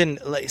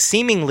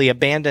seemingly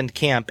abandoned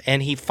camp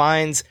and he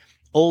finds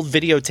old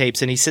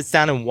videotapes and he sits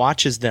down and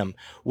watches them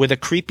with a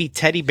creepy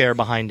teddy bear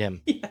behind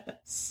him.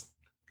 Yes.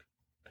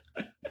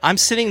 I'm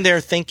sitting there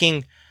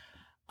thinking,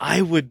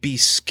 I would be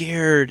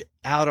scared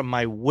out of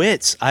my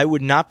wits. I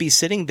would not be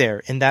sitting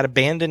there in that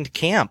abandoned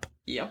camp.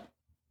 Yep.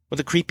 With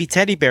a creepy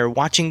teddy bear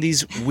watching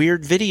these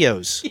weird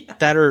videos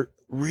that are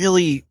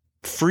really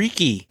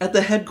freaky. At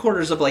the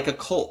headquarters of like a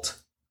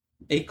cult.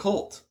 A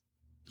cult.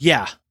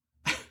 Yeah.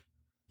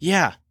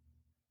 Yeah.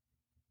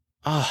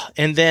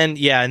 And then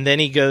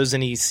he goes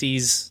and he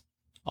sees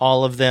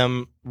all of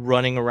them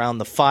running around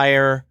the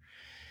fire.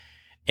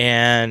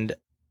 And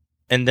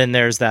then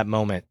there's that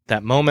moment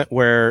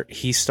where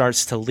he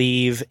starts to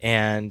leave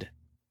and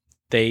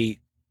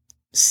they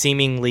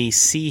seemingly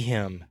see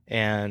him.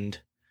 And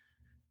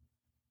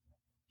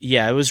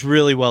yeah, it was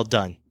really well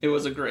done. It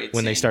was a great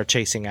when scene. They start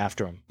chasing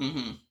after him.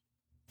 Mm-hmm.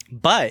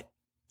 But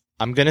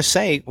I'm going to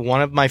say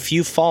one of my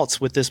few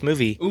faults with this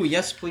movie. Ooh,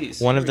 yes,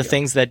 please. One of the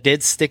things that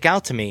did stick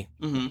out to me,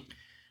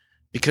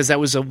 because that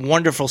was a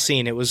wonderful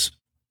scene. It was,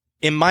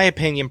 in my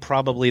opinion,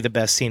 probably the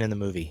best scene in the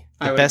movie.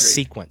 The best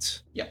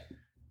sequence. Yep.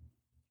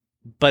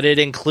 But it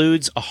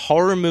includes a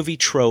horror movie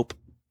trope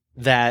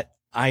that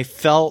I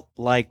felt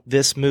like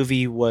this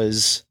movie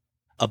was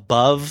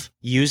above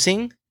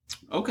using.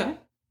 Okay.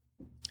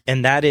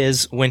 And that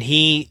is when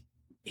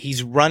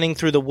he's running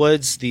through the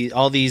woods,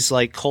 all these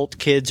like cult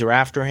kids are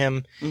after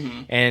him,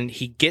 and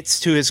he gets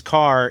to his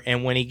car,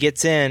 and when he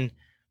gets in,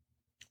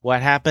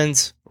 what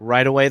happens?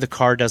 Right away, the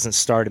car doesn't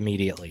start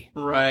immediately.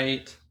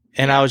 Right.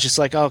 And I was just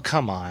like, oh,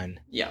 come on.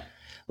 Yeah.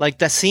 Like,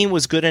 that scene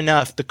was good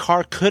enough. The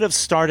car could have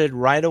started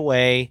right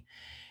away,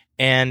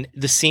 and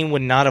the scene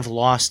would not have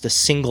lost a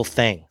single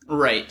thing.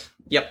 Right.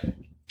 Yep.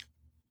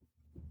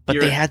 But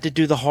they had to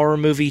do the horror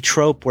movie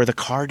trope where the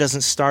car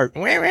doesn't start.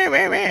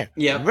 Yeah.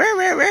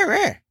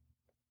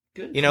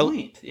 Good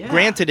point. Yeah.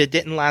 Granted, it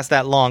didn't last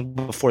that long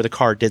before the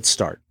car did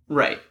start.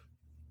 Right.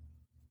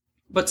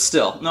 But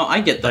still, no,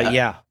 I get that. But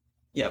yeah.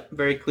 Yep.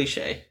 Very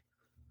cliche.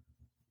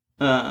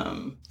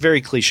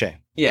 Very cliche.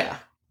 Yeah.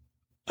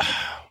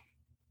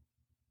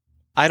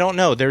 I don't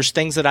know. There's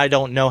things that I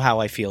don't know how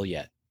I feel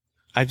yet.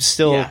 I'm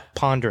still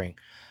pondering.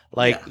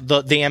 Like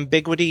the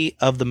ambiguity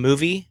of the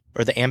movie,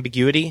 or the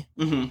ambiguity.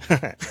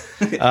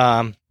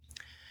 I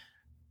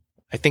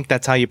think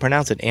that's how you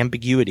pronounce it.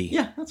 Ambiguity.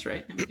 Yeah, that's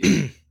right.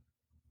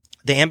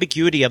 The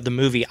ambiguity of the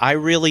movie. I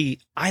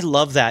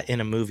love that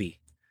in a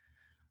movie.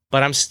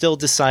 but I'm still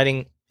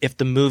deciding if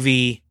the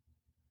movie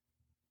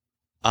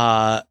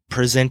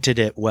presented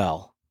it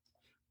well.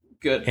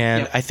 Good.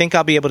 And Yep. I think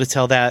I'll be able to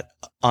tell that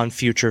on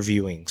future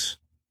viewings.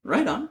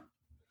 Right on.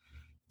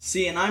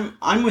 See, and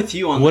I'm with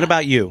you on What that.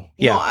 about you?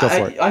 Yeah, go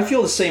for it. I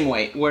feel the same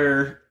way.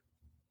 Where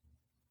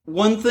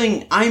one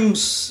thing I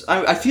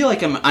feel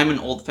like I'm an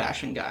old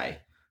fashioned guy,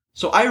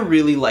 so I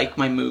really like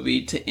my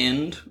movie to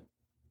end.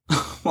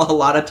 Well, a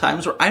lot of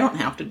times where I don't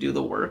have to do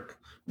the work,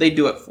 they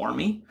do it for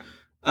me.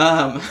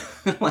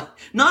 Like,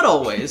 not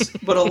always,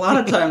 but a lot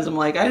of times I'm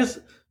like, I just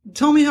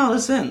tell me how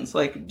this ends.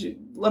 Like,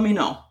 let me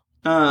know,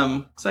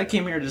 because I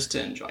came here just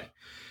to enjoy.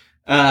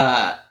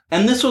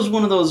 And this was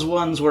one of those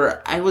ones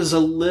where I was a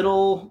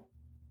little,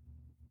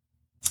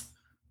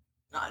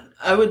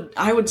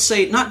 I would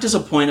say not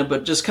disappointed,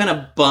 but just kind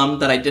of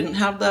bummed that I didn't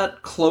have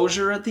that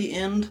closure at the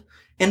end.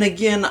 And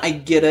again, I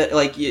get it.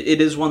 Like,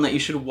 it is one that you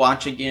should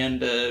watch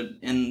again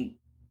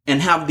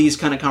and have these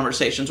kind of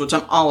conversations, which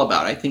I'm all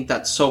about. I think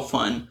that's so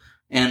fun,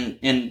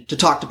 and to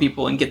talk to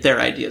people and get their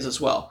ideas as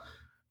well.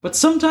 But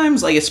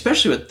sometimes, like,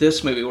 especially with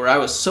this movie where I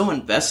was so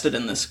invested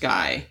in this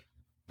guy,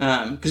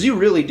 because you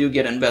really do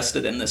get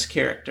invested in this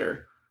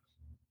character.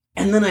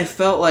 And then I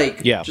felt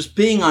like just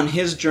being on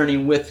his journey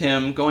with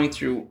him, going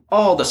through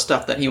all the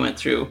stuff that he went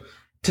through,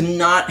 to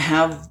not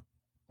have,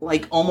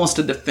 like, almost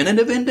a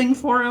definitive ending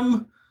for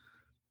him,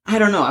 I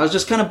don't know. I was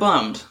just kind of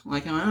bummed.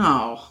 Like,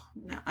 oh,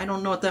 I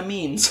don't know what that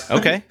means.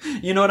 Okay.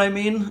 You know what I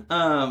mean?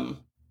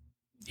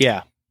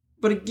 Yeah.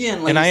 But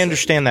again, like, and I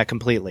understand that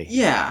completely.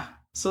 Yeah.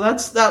 So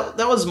that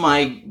was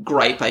my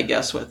gripe, I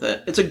guess, with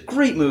it. It's a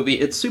great movie.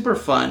 It's super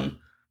fun.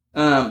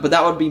 But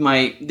that would be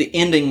the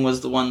ending was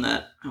the one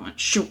that I went,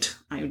 shoot,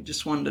 I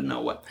just wanted to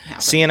know what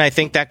happened. See, and I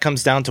think that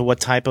comes down to what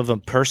type of a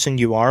person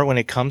you are when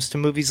it comes to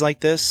movies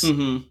like this.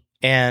 Mm-hmm.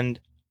 And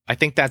I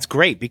think that's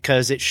great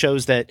because it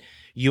shows that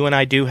you and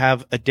I do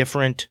have a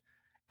different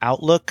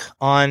outlook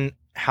on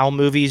how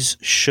movies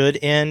should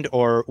end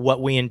or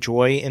what we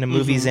enjoy in a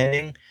movie's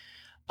ending.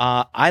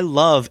 I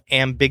love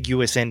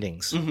ambiguous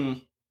endings.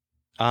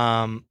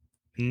 Mm-hmm.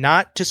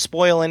 Not to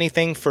spoil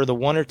anything for the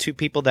one or two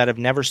people that have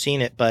never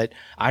seen it, but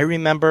I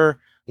remember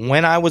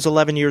when I was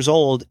 11 years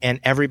old and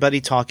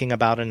everybody talking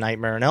about A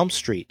Nightmare on Elm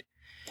Street.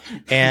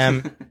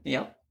 And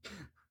Yep.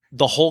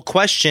 the whole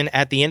question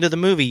at the end of the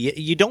movie,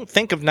 you don't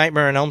think of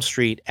Nightmare on Elm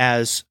Street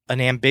as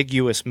an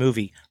ambiguous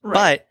movie. Right.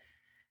 But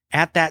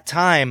at that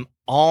time,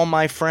 all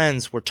my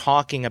friends were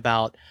talking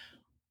about,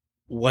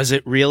 was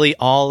it really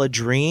all a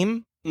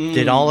dream?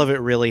 Did all of it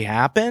really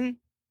happen?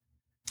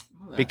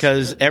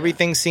 Because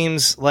everything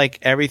seems like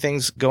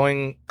everything's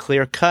going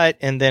clear cut.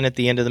 And then at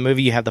the end of the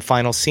movie, you have the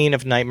final scene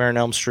of Nightmare on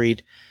Elm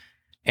Street.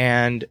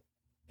 And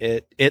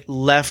it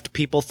left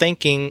people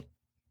thinking,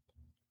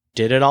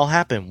 did it all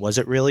happen? Was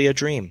it really a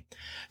dream?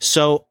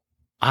 So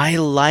I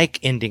like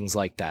endings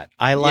like that.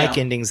 I like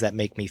endings that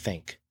make me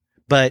think.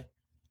 But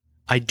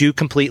I do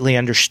completely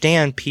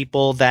understand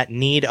people that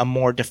need a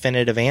more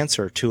definitive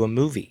answer to a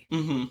movie.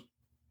 Mm-hmm.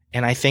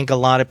 And I think a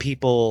lot of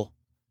people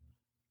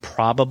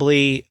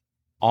probably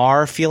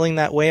are feeling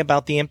that way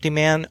about The Empty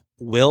Man,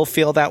 will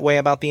feel that way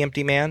about The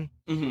Empty Man.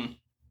 Mm-hmm.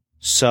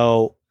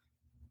 So,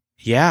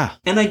 yeah.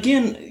 And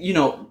again,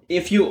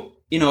 if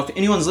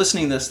anyone's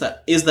listening to this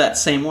that is that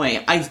same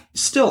way, I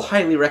still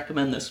highly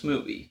recommend this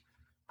movie.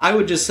 I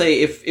would just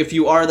say if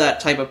you are that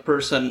type of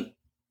person,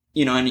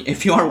 and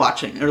if you are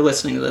watching or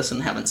listening to this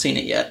and haven't seen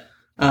it yet,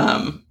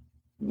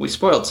 we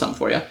spoiled some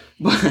for you.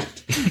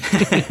 But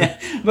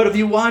but if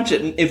you watch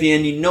it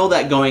and you know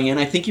that going in,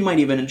 I think you might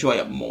even enjoy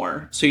it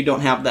more. So you don't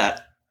have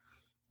that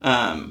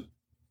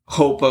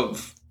hope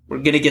of we're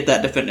going to get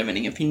that definitive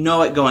ending. If you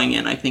know it going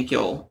in, I think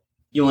you'll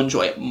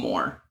enjoy it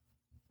more.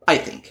 I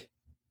think.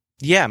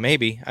 Yeah,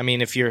 maybe. I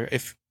mean, if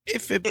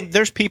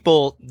there's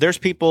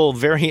people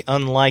very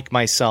unlike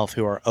myself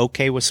who are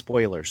okay with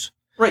spoilers.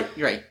 Right.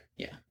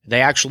 Yeah.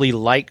 They actually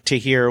like to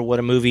hear what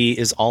a movie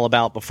is all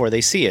about before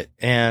they see it.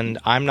 And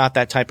I'm not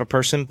that type of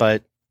person,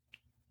 but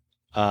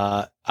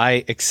I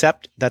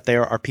accept that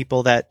there are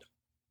people that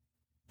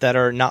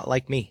are not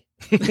like me.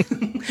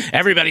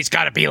 Everybody's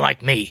got to be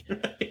like me.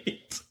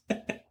 Right.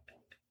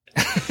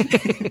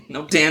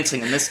 No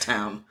dancing in this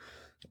town.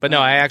 But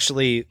no, I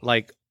actually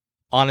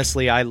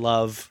honestly, I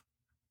love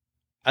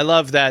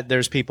that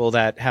there's people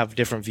that have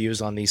different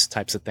views on these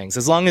types of things.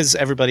 As long as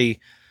everybody,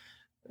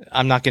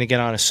 I'm not going to get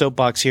on a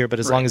soapbox here, but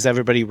as long as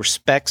everybody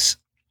respects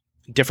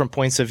different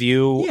points of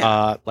view.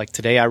 Like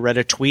today I read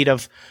a tweet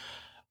of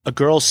a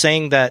girl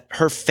saying that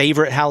her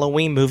favorite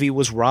Halloween movie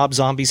was Rob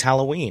Zombie's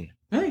Halloween.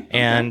 Hey, okay.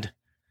 And,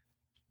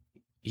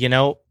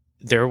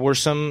 there were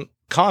some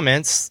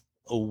comments.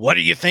 What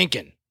are you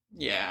thinking?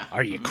 Yeah.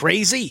 Are you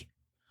crazy?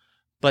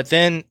 But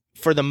then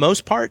for the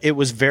most part, it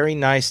was very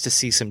nice to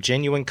see some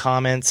genuine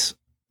comments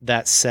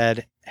that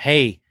said,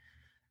 hey,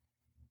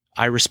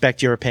 I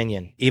respect your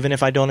opinion, even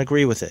if I don't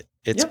agree with it.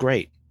 It's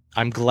great.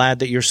 I'm glad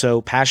that you're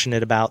so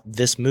passionate about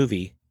this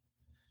movie.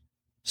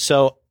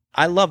 So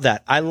I love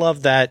that. I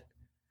love that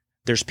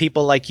there's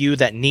people like you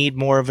that need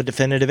more of a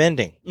definitive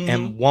ending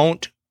and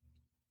won't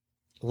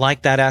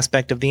like that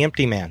aspect of The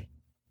Empty Man.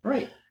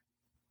 Right.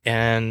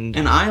 And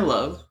I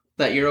love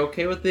that you're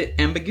okay with the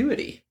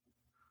ambiguity.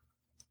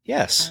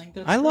 yes, I think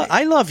that's I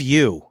great. love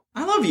you.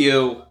 I love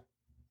you.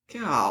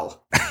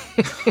 Gal.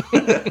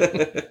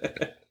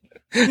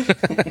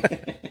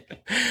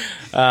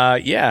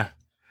 Yeah.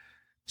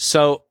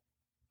 So,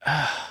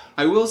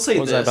 I will say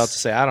what was this. I about to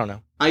say? I don't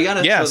know. I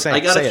gotta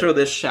say throw it.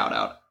 this shout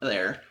out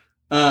there.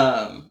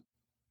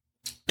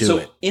 Do so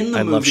it. In the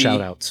I movie, love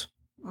shout outs.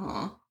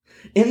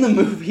 In the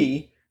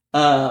movie,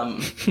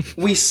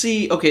 we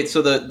see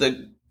so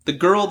the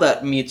girl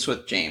that meets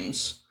with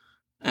James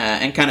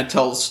and kind of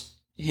tells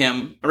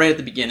him right at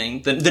the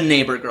beginning, the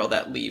neighbor girl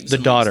that leaves, The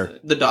daughter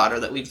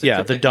that leaves the the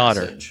cryptic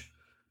daughter. message.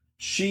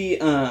 She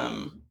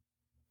and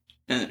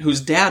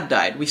whose dad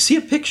died. We see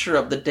a picture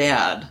of the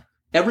dad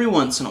every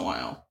once in a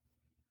while.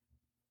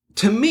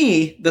 To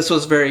me, this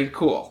was very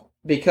cool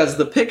because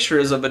the picture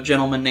is of a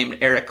gentleman named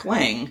Eric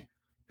Lang,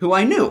 who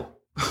I knew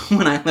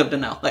when I lived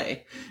in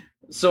LA.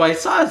 So I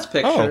saw his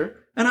picture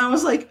and I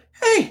was like,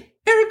 hey,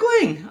 Eric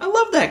Lang, I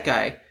love that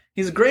guy.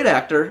 He's a great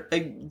actor,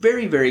 a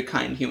very, very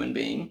kind human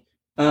being.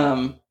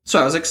 So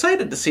I was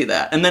excited to see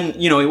that. And then,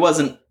 he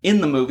wasn't in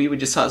the movie. We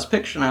just saw his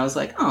picture and I was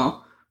like,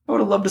 oh, I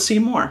would have loved to see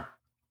more.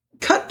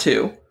 Cut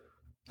to.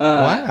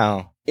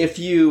 Wow.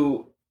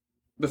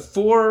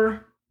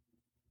 Before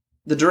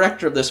the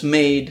director of this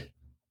made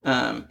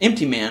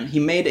Empty Man, he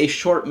made a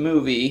short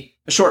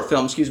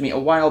film, a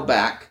while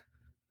back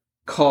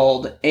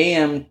called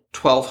AM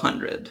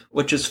 1200,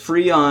 which is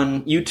free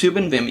on YouTube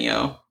and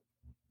Vimeo.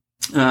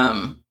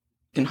 You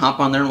can hop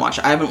on there and watch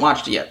it. I haven't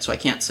watched it yet, so I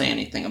can't say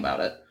anything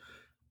about it.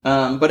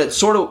 But it's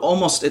sort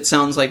of it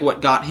sounds like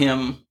what got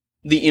him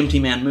the Empty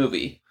Man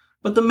movie.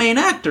 But the main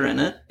actor in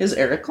it is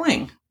Eric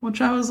Lang,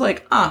 which I was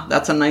like,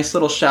 that's a nice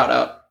little shout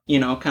out,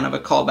 kind of a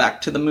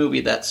callback to the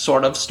movie that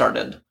sort of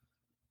started,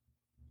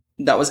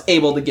 that was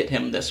able to get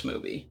him this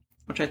movie,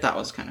 which I thought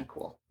was kind of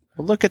cool.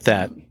 Well, look at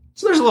that.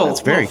 So there's a little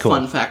cool.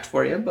 fun fact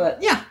for you,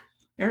 but yeah,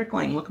 Eric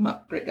Lang, look him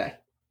up. Great guy.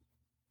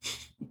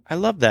 I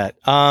love that.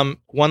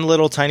 One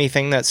little tiny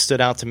thing that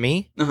stood out to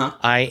me.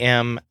 I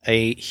am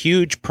a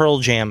huge Pearl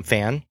Jam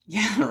fan.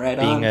 Yeah, right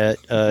on.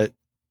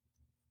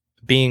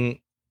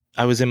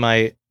 I was in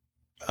my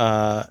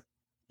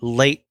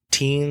late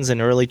teens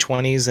and early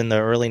 20s in the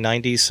early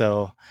 90s,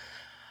 so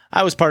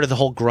I was part of the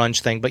whole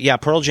grunge thing. But yeah,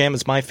 Pearl Jam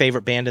is my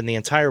favorite band in the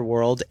entire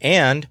world.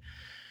 And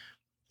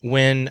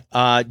when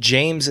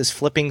James is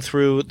flipping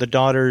through the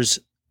daughter's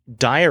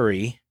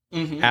diary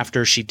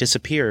after she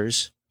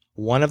disappears,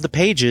 one of the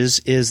pages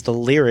is the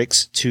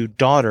lyrics to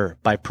Daughter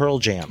by Pearl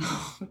Jam.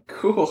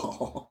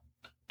 Cool.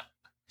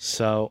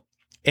 So,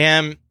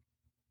 and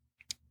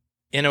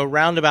in a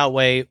roundabout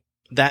way,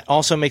 that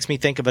also makes me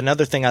think of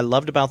another thing I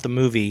loved about the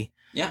movie.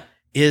 Yeah.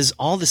 Is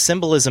all the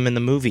symbolism in the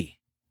movie.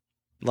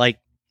 Like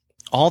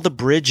all the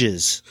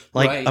bridges,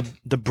 like right.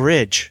 The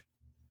bridge.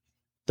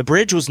 The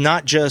bridge was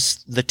not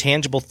just the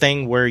tangible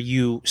thing where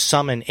you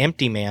summon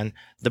Empty Man.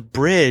 The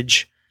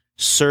bridge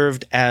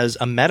served as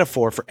a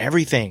metaphor for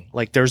everything.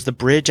 Like there's the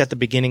bridge at the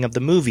beginning of the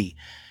movie.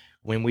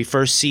 When we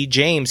first see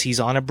James, he's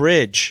on a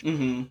bridge.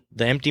 Mm-hmm.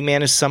 The Empty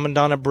Man is summoned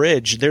on a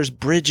bridge. There's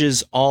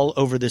bridges all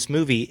over this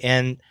movie.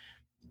 And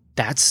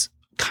that's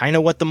kind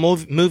of what the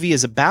movie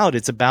is about.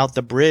 It's about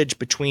the bridge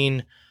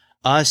between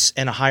us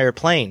and a higher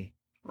plane.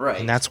 Right.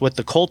 And that's what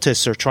the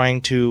cultists are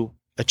trying to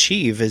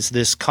achieve, is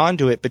this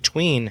conduit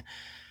between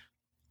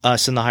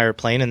us and the higher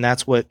plane. And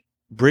that's what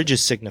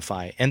bridges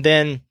signify. And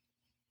then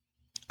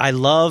I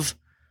love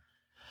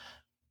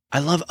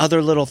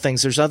other little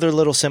things. There's other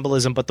little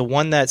symbolism, but the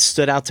one that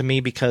stood out to me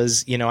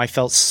because, I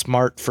felt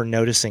smart for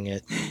noticing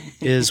it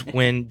is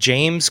when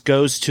James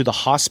goes to the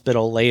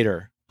hospital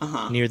later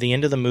near the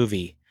end of the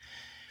movie.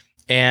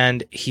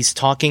 And he's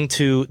talking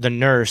to the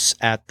nurse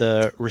at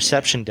the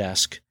reception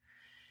desk,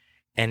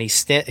 and he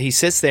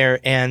sits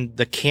there, and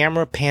the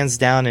camera pans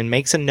down and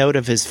makes a note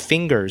of his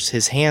fingers,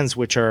 his hands,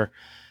 which are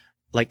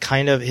like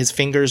kind of his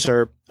fingers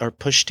are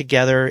pushed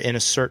together in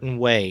a certain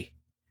way.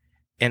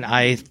 And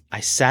I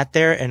sat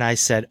there and I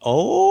said,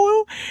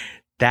 "Oh,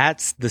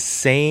 that's the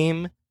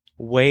same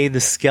way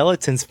the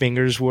skeleton's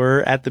fingers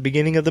were at the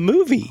beginning of the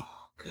movie."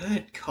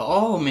 Good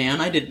call,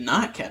 man. I did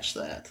not catch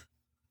that.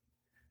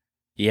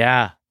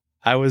 Yeah.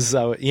 I was,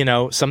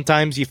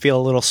 sometimes you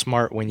feel a little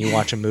smart when you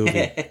watch a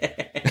movie.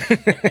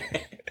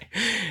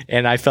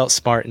 And I felt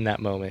smart in that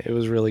moment. It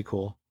was really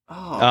cool.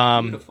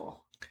 Oh,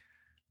 beautiful.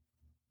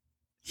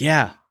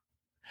 Yeah.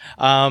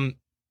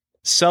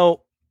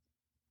 So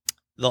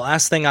the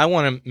last thing I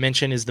want to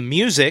mention is the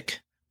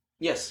music.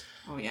 Yes.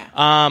 Oh, yeah.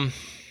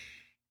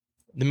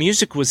 The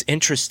music was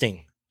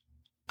interesting.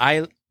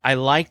 I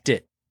liked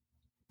it.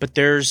 But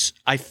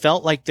I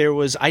felt like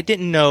I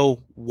didn't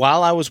know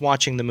while I was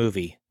watching the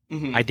movie,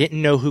 I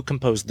didn't know who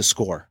composed the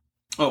score.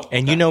 Oh, okay.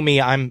 And you know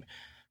me, I'm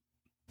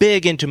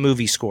big into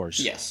movie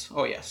scores. Yes.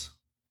 Oh, yes.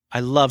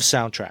 I love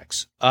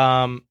soundtracks.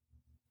 But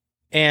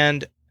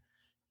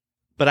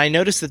I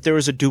noticed that there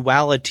was a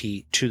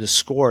duality to the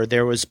score.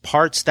 There was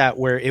parts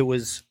where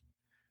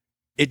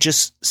it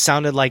just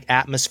sounded like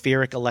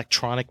atmospheric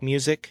electronic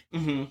music.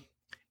 Mm-hmm.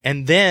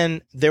 And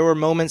then there were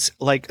moments,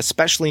 like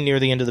especially near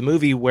the end of the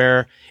movie,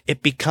 where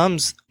it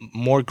becomes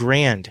more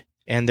grand,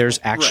 and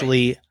there's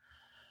actually,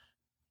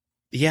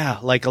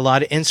 like a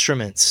lot of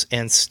instruments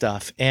and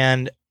stuff.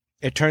 And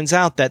it turns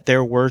out that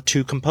there were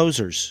 2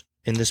 composers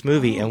in this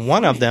movie, and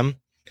one of them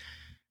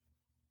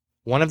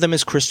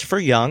is Christopher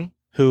Young,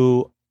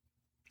 who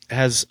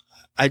has,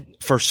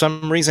 for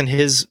some reason,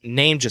 his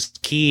name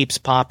just keeps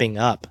popping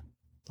up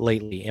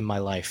lately in my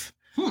life.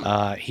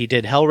 He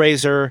did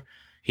Hellraiser.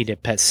 He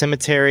did Pet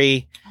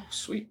Sematary. Oh,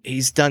 sweet.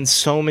 He's done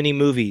so many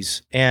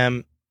movies.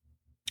 And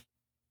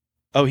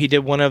he did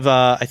one of,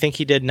 I think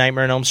he did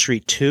Nightmare on Elm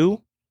Street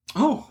 2.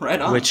 Oh, right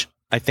on. Which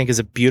I think is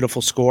a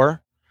beautiful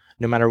score.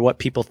 No matter what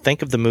people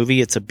think of the movie,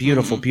 it's a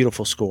beautiful,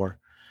 beautiful score.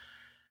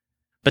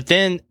 But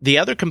then the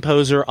other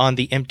composer on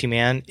The Empty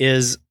Man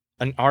is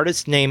an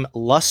artist named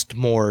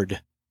Lustmord.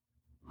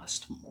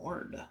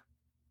 Lustmord.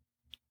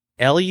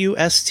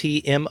 Lustmord.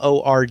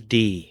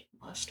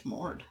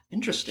 Lustmord.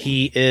 Interesting.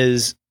 He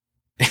is...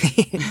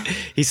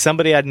 he's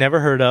somebody I'd never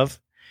heard of.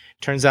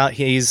 Turns out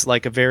he's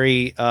like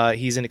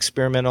he's an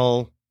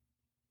experimental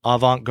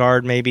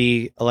avant-garde,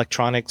 maybe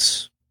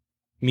electronics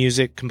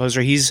music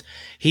composer. He's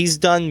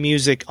done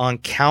music on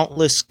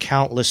countless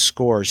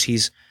scores.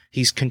 He's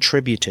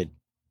contributed.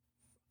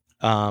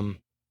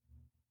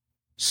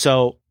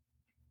 So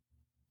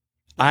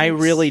I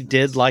really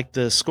did like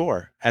the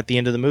score at the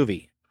end of the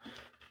movie.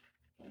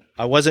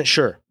 I wasn't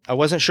sure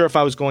if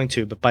I was going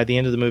to, but by the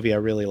end of the movie, I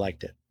really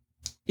liked it.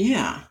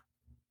 Yeah.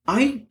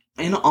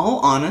 In all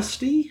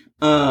honesty,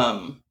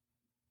 hearing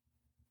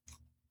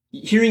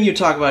you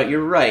talk about it,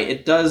 you're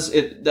right.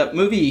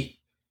 The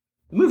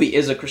movie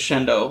is a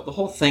crescendo. The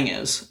whole thing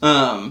is.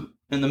 And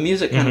the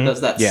music kind of does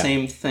that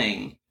same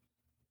thing.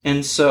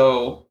 And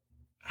so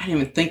I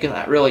didn't even think of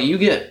that, really. You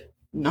get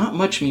not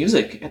much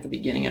music at the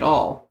beginning at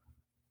all.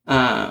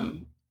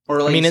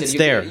 Or like it's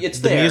there. It's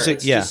the there. Music,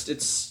 it's just,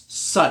 it's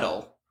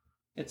subtle.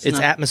 It's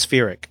not,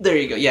 atmospheric. There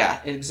you go. Yeah,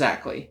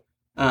 exactly.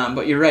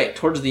 But you're right.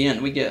 Towards the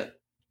end, we get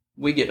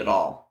it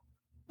all.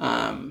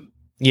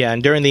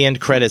 And during the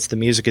end credits, the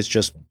music is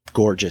just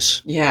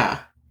gorgeous. Yeah.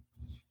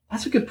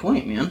 That's a good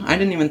point, man. I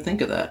didn't even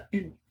think of that.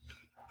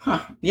 Huh.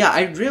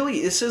 Yeah,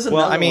 this is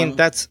another one.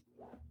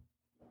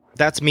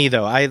 That's me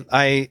though.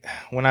 I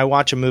when I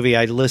watch a movie,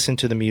 I listen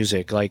to the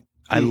music. Like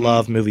I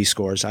love movie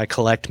scores. I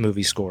collect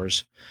movie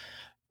scores.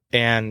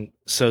 And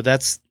so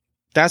that's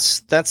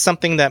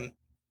something that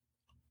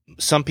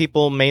some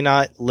people may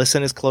not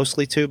listen as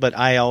closely to, but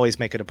I always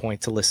make it a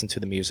point to listen to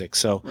the music.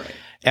 So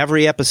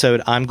every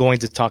episode, I'm going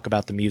to talk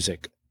about the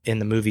music in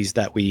the movies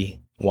that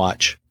we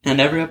watch. And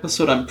every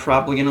episode, I'm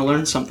probably going to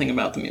learn something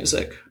about the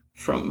music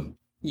from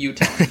you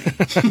telling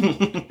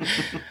me.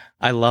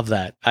 I love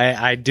that.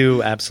 I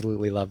do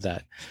absolutely love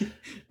that.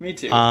 Me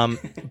too.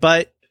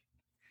 But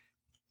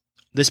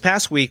this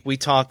past week, we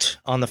talked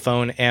on the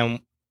phone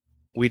and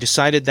we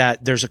decided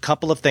that there's a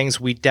couple of things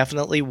we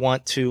definitely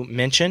want to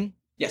mention.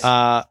 Yes.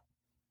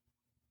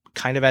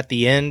 Kind of at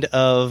the end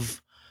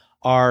of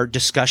our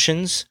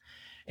discussions,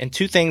 and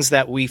 2 things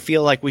that we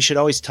feel like we should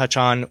always touch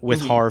on with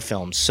horror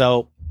films.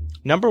 So,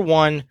 number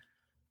 1,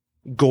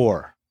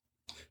 gore.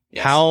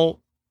 Yes. How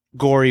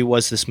gory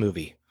was this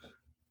movie?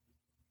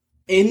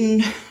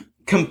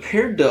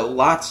 Compared to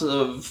lots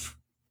of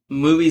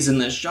movies in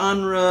this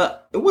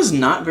genre, it was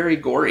not very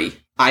gory,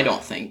 I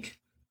don't think.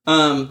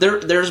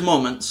 There's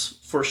moments,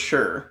 for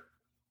sure.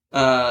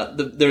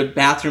 The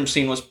bathroom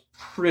scene was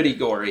pretty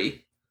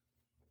gory.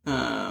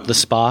 The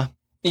spa?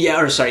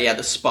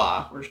 The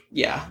spa.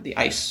 The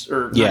ice,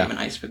 or not even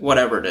ice pick,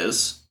 whatever it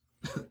is.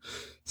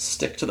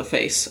 Stick to the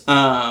face.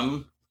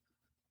 That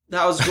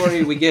was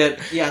gory. We get,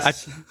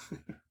 yes.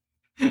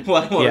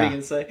 What were you going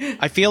to say?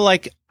 I feel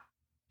like,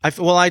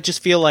 I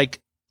just feel like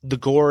the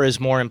gore is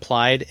more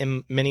implied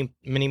in many,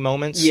 many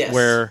moments. Yes.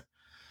 Where,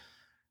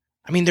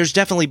 there's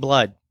definitely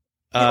blood.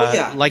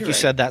 Like you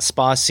said, that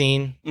spa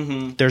scene,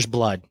 there's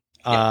blood.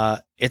 Yeah.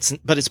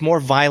 It's more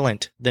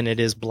violent than it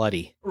is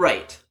bloody.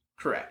 Right.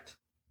 Correct.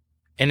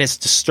 And it's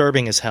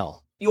disturbing as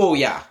hell. Oh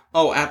yeah.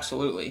 Oh,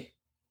 absolutely.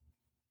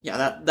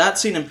 Yeah, that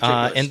scene in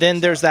particular. And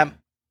then there's that.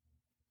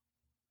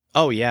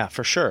 Oh yeah,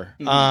 for sure.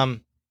 And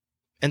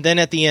then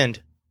at the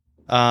end,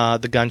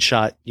 the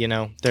gunshot.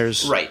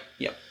 There's right.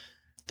 Yep.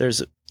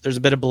 There's a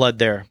bit of blood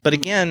there, but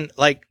again,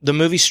 like the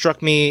movie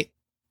struck me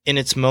in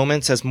its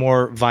moments as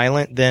more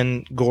violent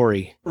than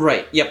gory.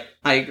 Right. Yep.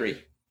 I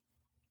agree.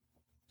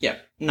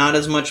 Yep. Not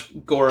as much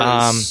gore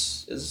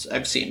as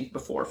I've seen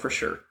before, for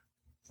sure.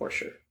 For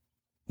sure.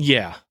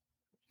 Yeah,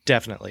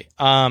 definitely.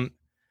 The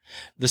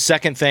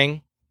second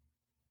thing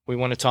we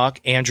want to talk,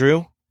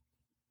 Andrew.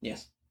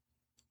 Yes.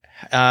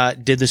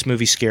 Did this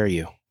movie scare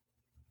you?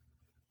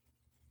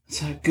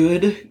 It's a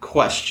good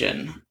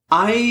question.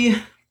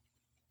 I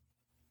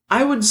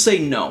would say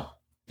no.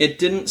 It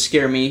didn't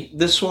scare me.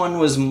 This one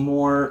was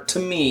more, to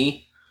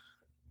me,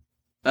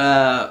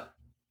 more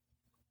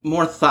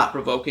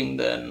thought-provoking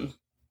than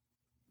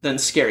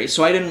scary.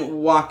 So I didn't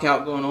walk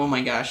out going, oh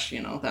my gosh,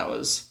 that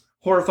was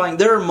horrifying.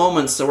 There are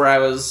moments where I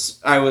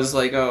was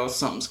like, oh,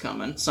 something's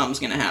coming, something's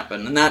gonna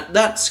happen, and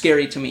that's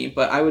scary to me.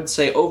 But I would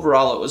say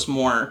overall, it was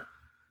more.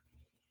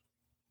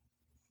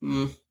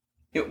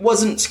 It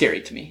wasn't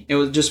scary to me. It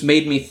was just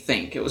made me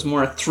think. It was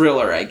more a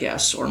thriller, I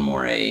guess, or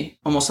more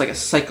almost like a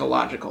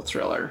psychological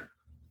thriller.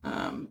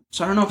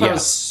 So I don't know if I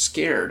was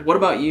scared. What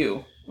about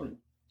you?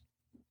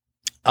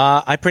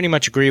 I pretty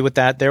much agree with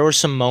that. There were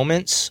some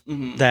moments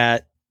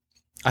that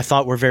I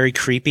thought were very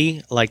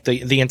creepy, like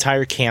the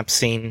entire camp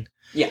scene.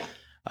 Yeah.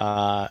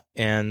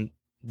 And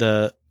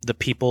the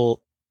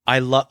people I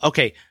love.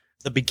 Okay,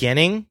 the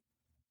beginning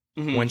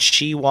when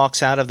she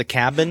walks out of the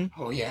cabin.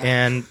 Oh yeah.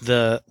 And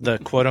the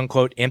quote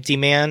unquote empty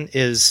man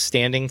is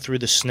standing through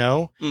the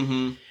snow.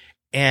 Mm-hmm.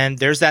 And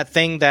there's that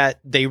thing that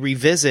they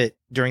revisit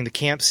during the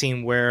camp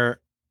scene where,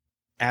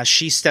 as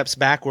she steps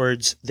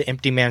backwards, the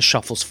empty man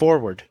shuffles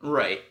forward.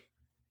 Right.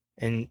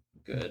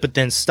 But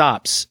then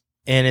stops.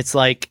 And it's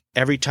like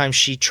every time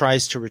she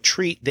tries to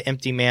retreat, the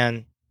empty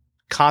man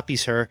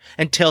copies her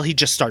until he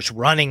just starts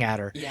running at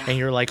her. Yeah. And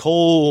you're like,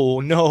 oh,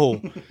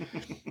 no.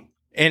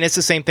 And it's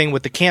the same thing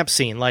with the camp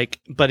scene.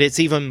 But it's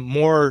even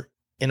more,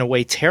 in a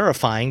way,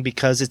 terrifying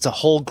because it's a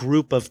whole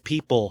group of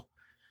people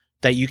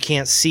that you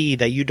can't see,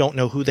 that you don't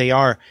know who they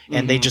are.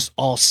 And they just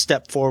all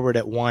step forward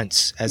at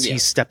once as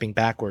he's stepping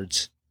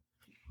backwards.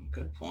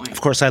 Good point.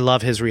 Of course, I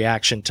love his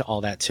reaction to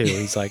all that too.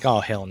 He's like,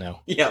 "Oh hell no!"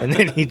 Yeah, and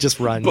then he just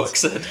runs.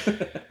 Books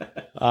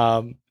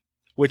it.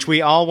 Which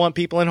we all want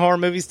people in horror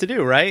movies to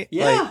do, right?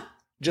 Yeah,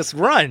 just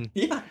run.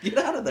 Yeah, get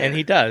out of there. And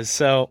he does.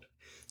 So,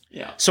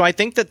 yeah. So I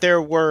think that there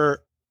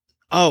were.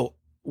 Oh,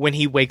 when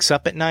he wakes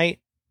up at night.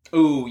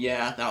 Ooh,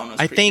 yeah, that one was.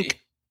 Creepy.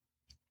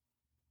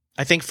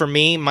 I think for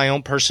me, my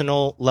own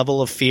personal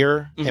level of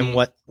fear and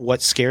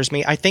what scares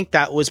me, I think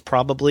that was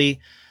probably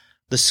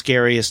the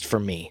scariest for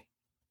me.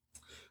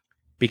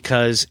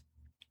 Because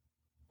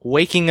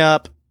waking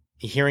up,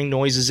 hearing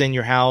noises in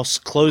your house,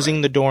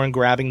 closing the door and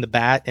grabbing the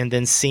bat, and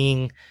then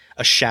seeing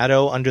a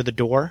shadow under the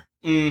door.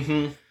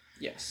 Mm-hmm.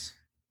 Yes.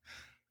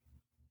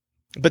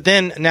 But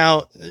then,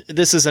 now,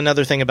 this is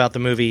another thing about the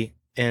movie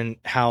and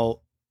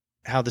how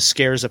the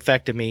scares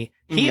affected me.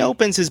 He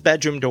opens his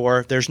bedroom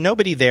door. There's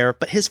nobody there,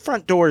 but his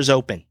front door is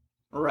open.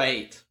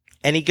 Right.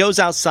 And he goes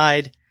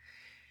outside.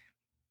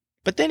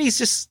 But then he's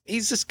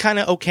just kind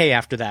of okay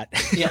after that.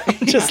 Yeah.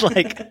 Just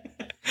like...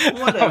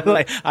 Whatever.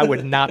 Like, I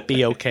would not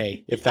be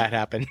okay if that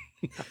happened.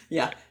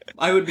 Yeah,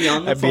 I would be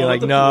on the I'd phone be like,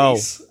 with the no.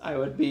 police. I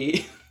would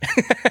be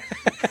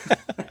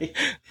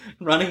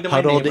running to my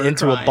huddled neighbor,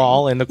 into crying. A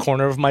ball in the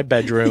corner of my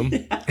bedroom.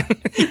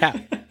 Yeah,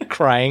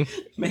 crying,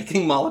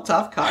 making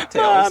Molotov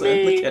cocktails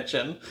in the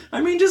kitchen. I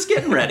mean, just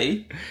getting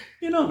ready.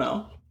 You don't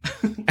know.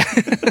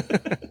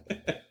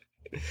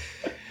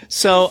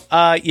 So,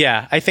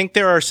 yeah, I think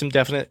there are some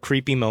definite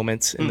creepy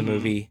moments in the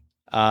movie.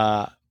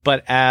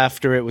 But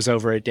after it was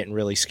over, it didn't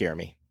really scare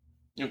me.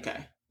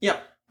 Okay.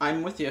 Yep.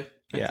 I'm with you.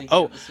 Yeah.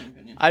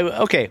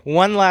 Okay.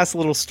 One last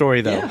little story,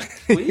 though. Yeah,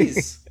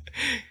 please.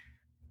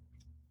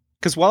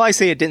 Because while I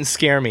say it didn't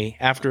scare me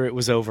after it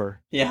was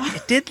over,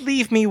 it did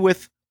leave me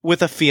with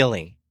a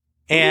feeling.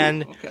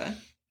 And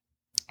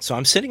so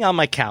I'm sitting on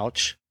my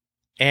couch,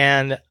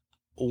 and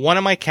one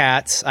of my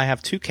cats, I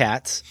have two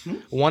cats.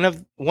 One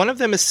of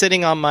them is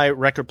sitting on my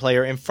record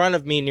player in front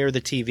of me near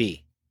the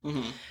TV.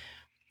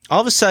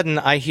 All of a sudden,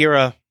 I hear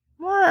a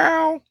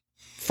meow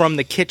from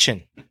the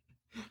kitchen.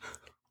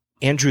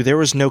 Andrew, there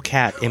was no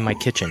cat in my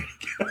kitchen.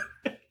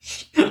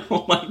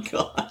 Oh my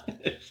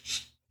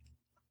gosh.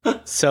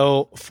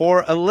 So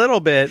for a little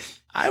bit,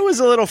 I was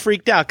a little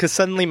freaked out because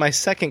suddenly my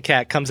second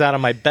cat comes out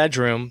of my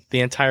bedroom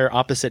the entire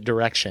opposite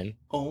direction.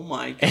 Oh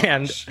my gosh.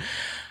 And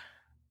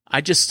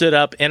I just stood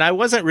up, and I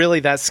wasn't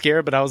really that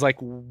scared, but I was like,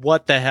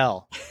 what the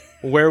hell?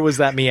 Where was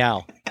that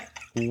meow?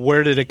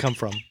 Where did it come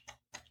from?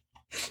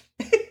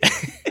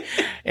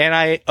 And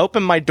I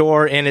opened my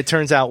door, and it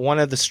turns out one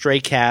of the stray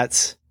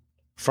cats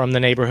from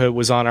the neighborhood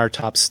was on our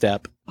top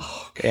step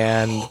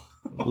and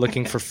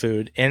looking for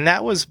food. And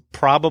that was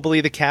probably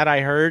the cat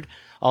I heard,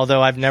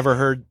 although I've never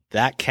heard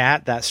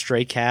that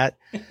stray cat,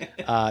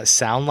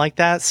 sound like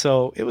that.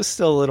 So it was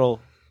still a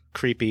little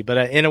creepy,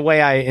 but in a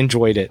way I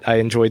enjoyed it. I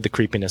enjoyed the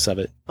creepiness of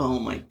it. Oh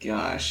my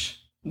gosh.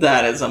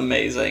 That is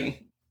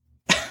amazing.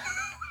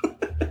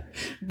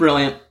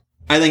 Brilliant.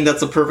 I think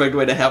that's a perfect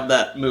way to have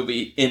that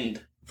movie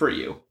end for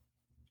you.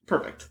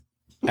 Perfect.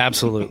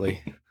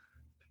 Absolutely.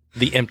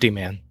 The Empty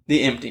Man.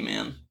 The Empty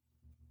Man.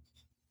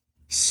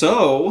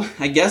 So,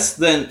 I guess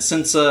then,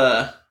 since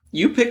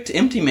you picked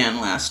Empty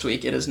Man last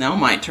week, it is now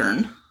my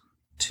turn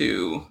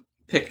to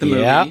pick the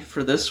movie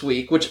for this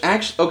week, which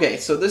actually... Okay,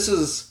 so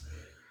this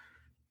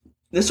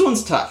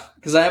one's tough,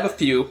 because I have a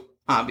few,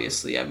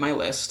 obviously. I have my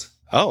list.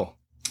 Oh.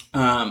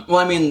 Well,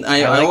 I mean,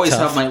 I always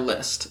have my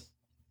list.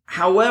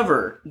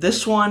 However,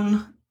 this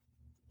one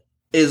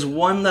is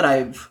one that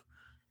I've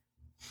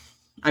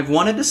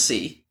wanted to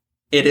see.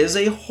 It is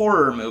a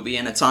horror movie,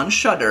 and it's on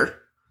Shudder.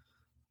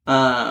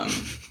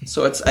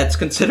 So it's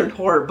considered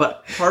horror,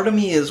 but part of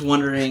me is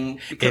wondering...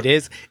 It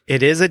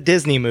is a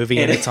Disney movie,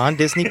 and it's on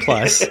Disney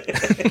Plus.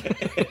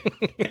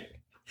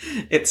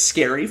 It's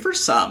scary for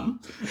some.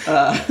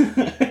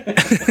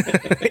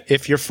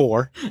 If you're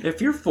 4.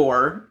 If you're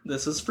 4,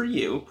 this is for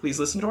you. Please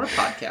listen to our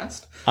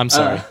podcast. I'm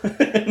sorry.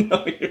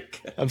 No, you're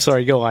good. I'm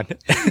sorry. Go on.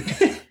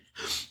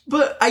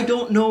 But I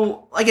don't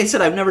know. Like I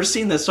said, I've never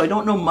seen this, so I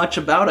don't know much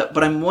about it.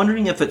 But I'm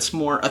wondering if it's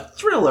more a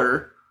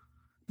thriller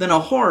than a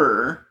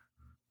horror.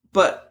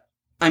 But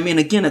I mean,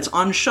 again, it's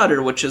on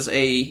Shudder, which is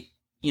a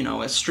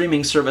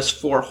streaming service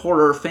for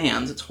horror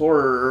fans. It's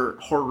horror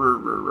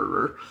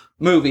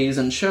movies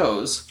and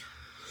shows.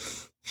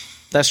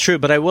 That's true,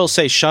 but I will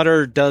say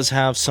Shudder does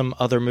have some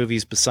other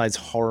movies besides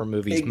horror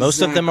movies. Exactly.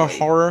 Most of them are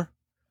horror,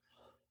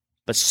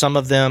 but some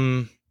of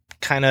them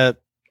kind of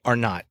are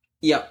not.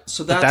 Yep.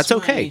 So that's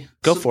okay.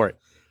 Go for it.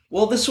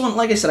 Well, this one,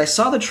 like I said, I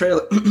saw the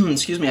trailer.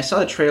 Excuse me. I saw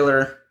the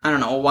trailer, I don't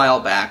know, a while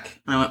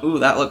back. And I went, ooh,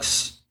 that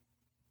looks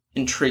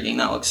intriguing.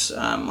 That looks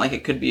like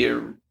it could be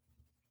an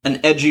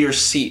edgier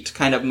seat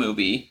kind of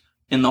movie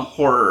in the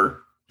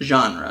horror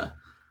genre.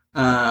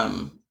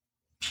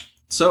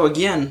 So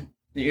again,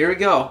 here we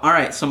go. All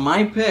right, so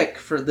my pick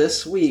for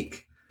this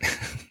week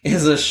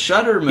is a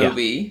Shudder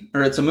movie,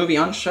 or it's a movie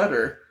on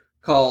Shudder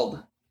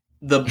called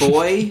The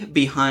Boy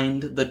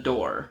Behind the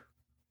Door.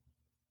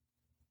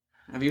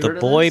 Have you heard of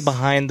this? The Boy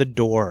Behind the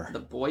Door. The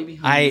Boy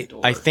Behind the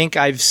Door. I think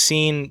I've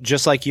seen,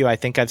 just like you, I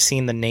think I've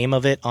seen the name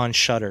of it on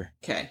Shudder.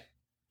 Okay.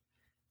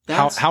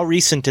 How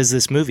recent is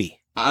this movie?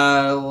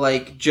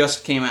 Like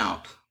just came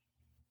out.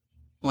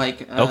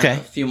 Like a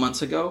few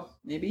months ago,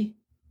 maybe.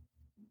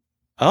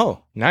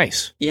 Oh,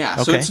 nice. Yeah,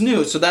 so it's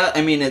new. So that,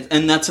 I mean,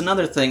 and that's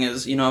another thing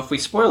is, if we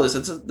spoil this,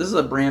 this is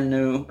a brand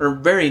new or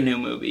very new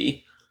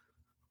movie.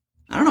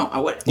 I don't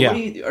know. What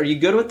are you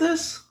good with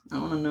this? I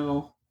want to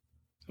know.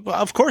 Well,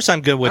 of course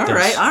I'm good with this.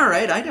 All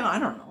right. I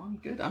don't know. I'm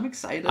good. I'm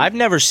excited. I've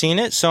never seen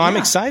it, so I'm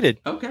excited.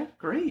 Okay,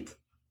 great.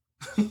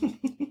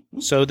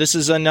 So this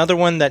is another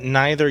one that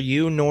neither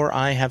you nor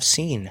I have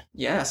seen.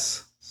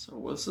 Yes.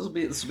 So this will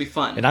be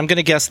fun. And I'm going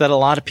to guess that a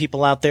lot of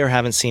people out there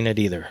haven't seen it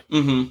either.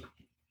 Mm-hmm.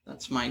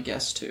 That's my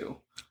guess, too.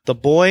 The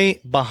Boy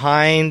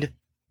Behind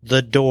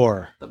the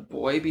Door. The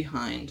Boy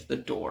Behind the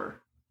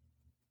Door.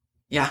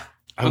 Yeah.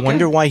 I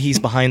wonder why he's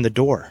behind the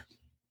door.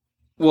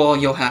 Well,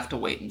 you'll have to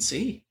wait and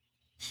see.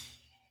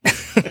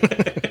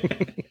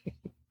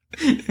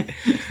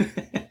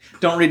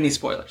 Don't read any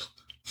spoilers.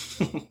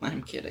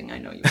 I'm kidding. I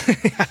know you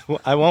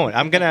won't. I won't.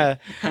 I'm going to,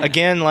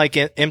 again, like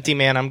Empty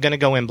Man, I'm going to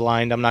go in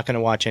blind. I'm not going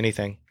to watch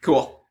anything.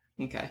 Cool.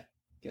 Okay.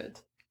 Good.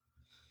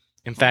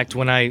 In fact,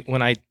 when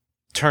I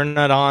turn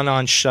it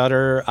on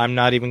Shudder, I'm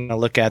not even going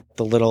to look at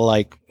the little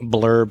like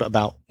blurb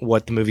about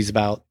what the movie's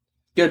about.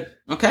 Good.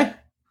 Okay.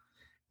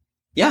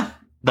 Yeah.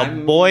 The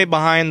Boy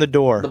Behind the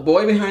Door. The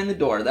Boy Behind the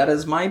Door. That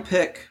is my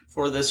pick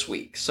for this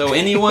week. So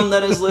anyone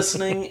that is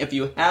listening, if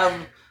you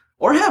have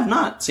or have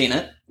not seen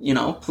it,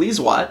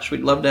 please watch.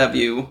 We'd love to have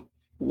you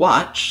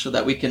watch so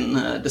that we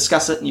can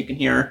discuss it and you can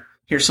hear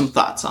some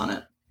thoughts on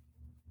it.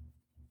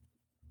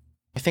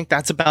 I think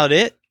that's about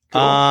it.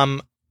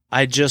 Cool.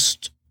 I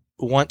just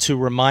want to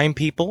remind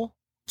people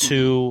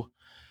to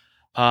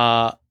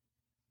write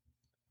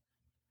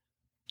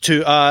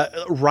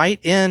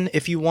in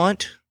if you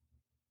want.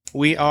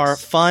 We are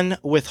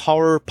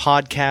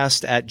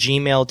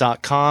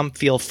funwithhorrorpodcast@gmail.com.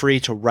 Feel free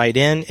to write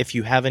in if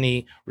you have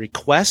any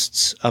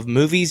requests of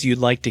movies you'd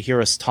like to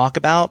hear us talk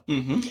about.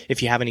 Mm-hmm.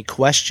 If you have any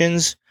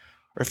questions,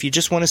 or if you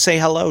just want to say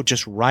hello,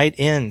 just write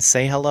in,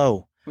 say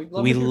hello.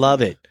 We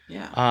love it.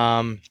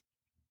 Yeah.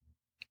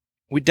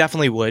 We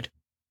definitely would.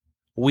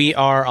 We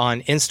are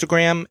on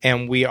Instagram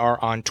and we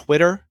are on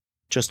Twitter.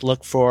 Just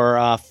look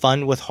for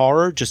Fun with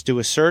Horror. Just do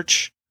a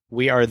search.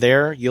 We are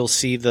there. You'll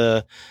see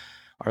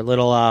our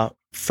little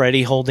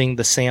Freddy holding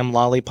the Sam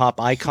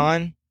lollipop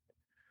icon.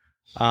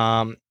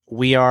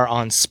 We are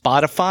on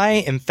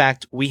Spotify. In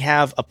fact, we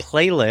have a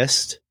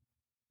playlist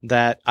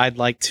that I'd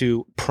like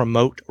to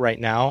promote right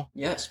now.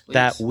 Yes, please.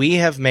 That we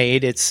have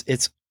made.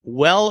 It's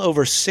well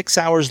over 6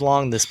 hours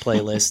long, this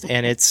playlist,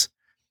 and it's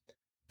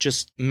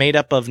just made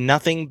up of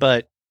nothing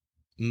but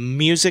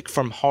music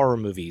from horror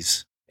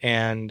movies.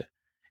 And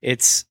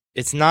it's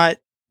not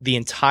the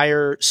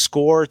entire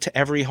score to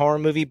every horror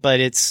movie, but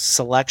it's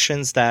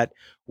selections that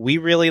we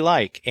really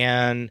like.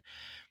 And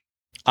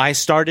I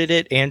started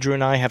it. Andrew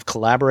and I have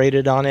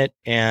collaborated on it,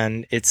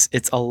 and it's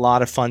a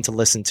lot of fun to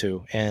listen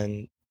to,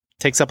 and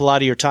takes up a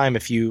lot of your time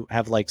if you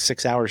have like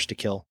 6 hours to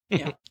kill.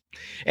 Yeah.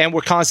 And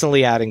we're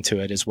constantly adding to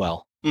it as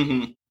well.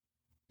 Mm-hmm.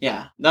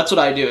 Yeah, that's what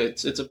I do.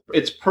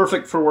 It's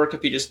perfect for work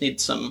if you just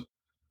need some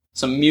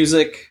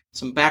music,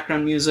 some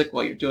background music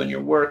while you're doing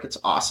your work. It's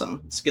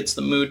awesome. It gets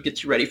the mood,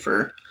 gets you ready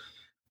for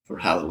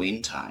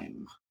Halloween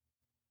time.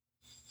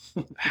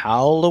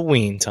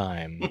 Halloween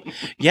time.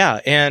 Yeah,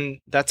 and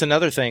that's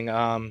another thing.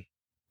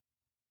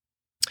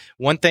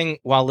 One thing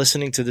while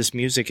listening to this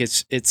music,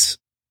 it's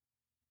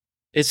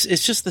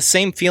just the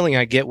same feeling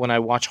I get when I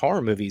watch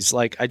horror movies.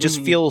 Like I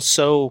just feel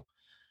so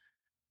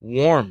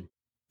warm.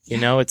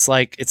 It's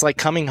like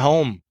coming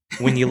home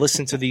when you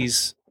listen to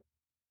these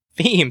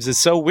themes. It's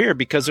so weird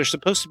because they're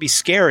supposed to be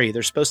scary.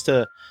 They're supposed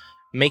to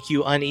make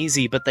you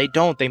uneasy, but they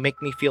don't. They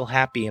make me feel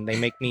happy, and they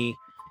make me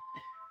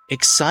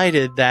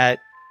excited that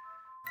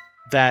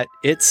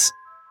it's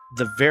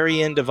the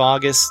very end of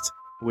August,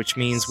 which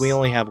means we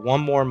only have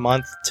one more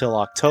month till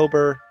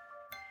October,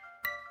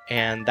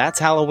 and that's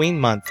Halloween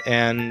month.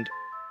 And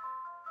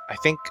I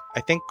think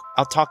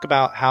I'll talk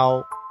about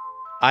how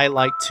I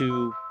like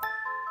to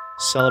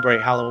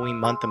celebrate Halloween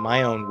month in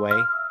my own way.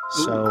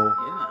 Ooh, So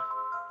yeah.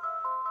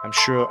 I'm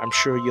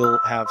sure you'll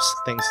have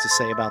things to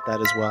say about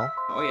that as well.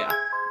 Oh yeah.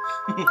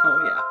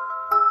 Oh yeah.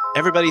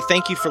 Everybody,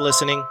 thank you for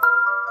listening.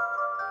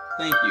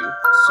 Thank you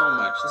so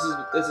much.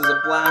 This is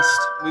a blast.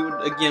 We'd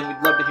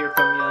love to hear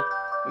from you.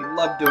 We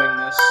love doing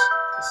this.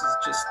 This is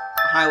just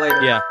a highlight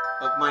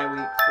of my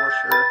week for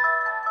sure.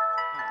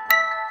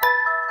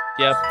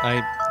 Yep,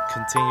 I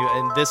continue.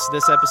 And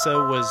this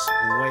episode was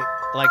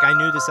I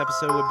knew this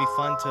episode would be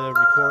fun to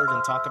record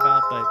and talk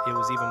about, but it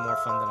was even more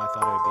fun than I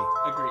thought it would be.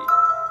 Agreed.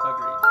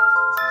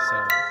 So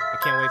I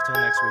can't wait till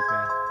next week,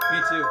 man. Me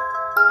too.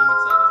 I'm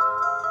excited.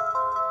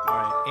 All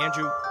right,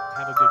 Andrew,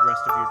 have a good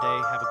rest of your day.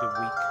 Have a good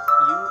week.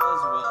 You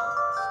as well,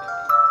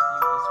 Scotty.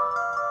 You as well.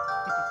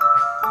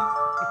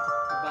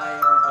 Goodbye,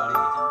 everybody,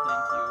 and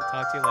thank you.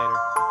 Talk to you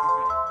later.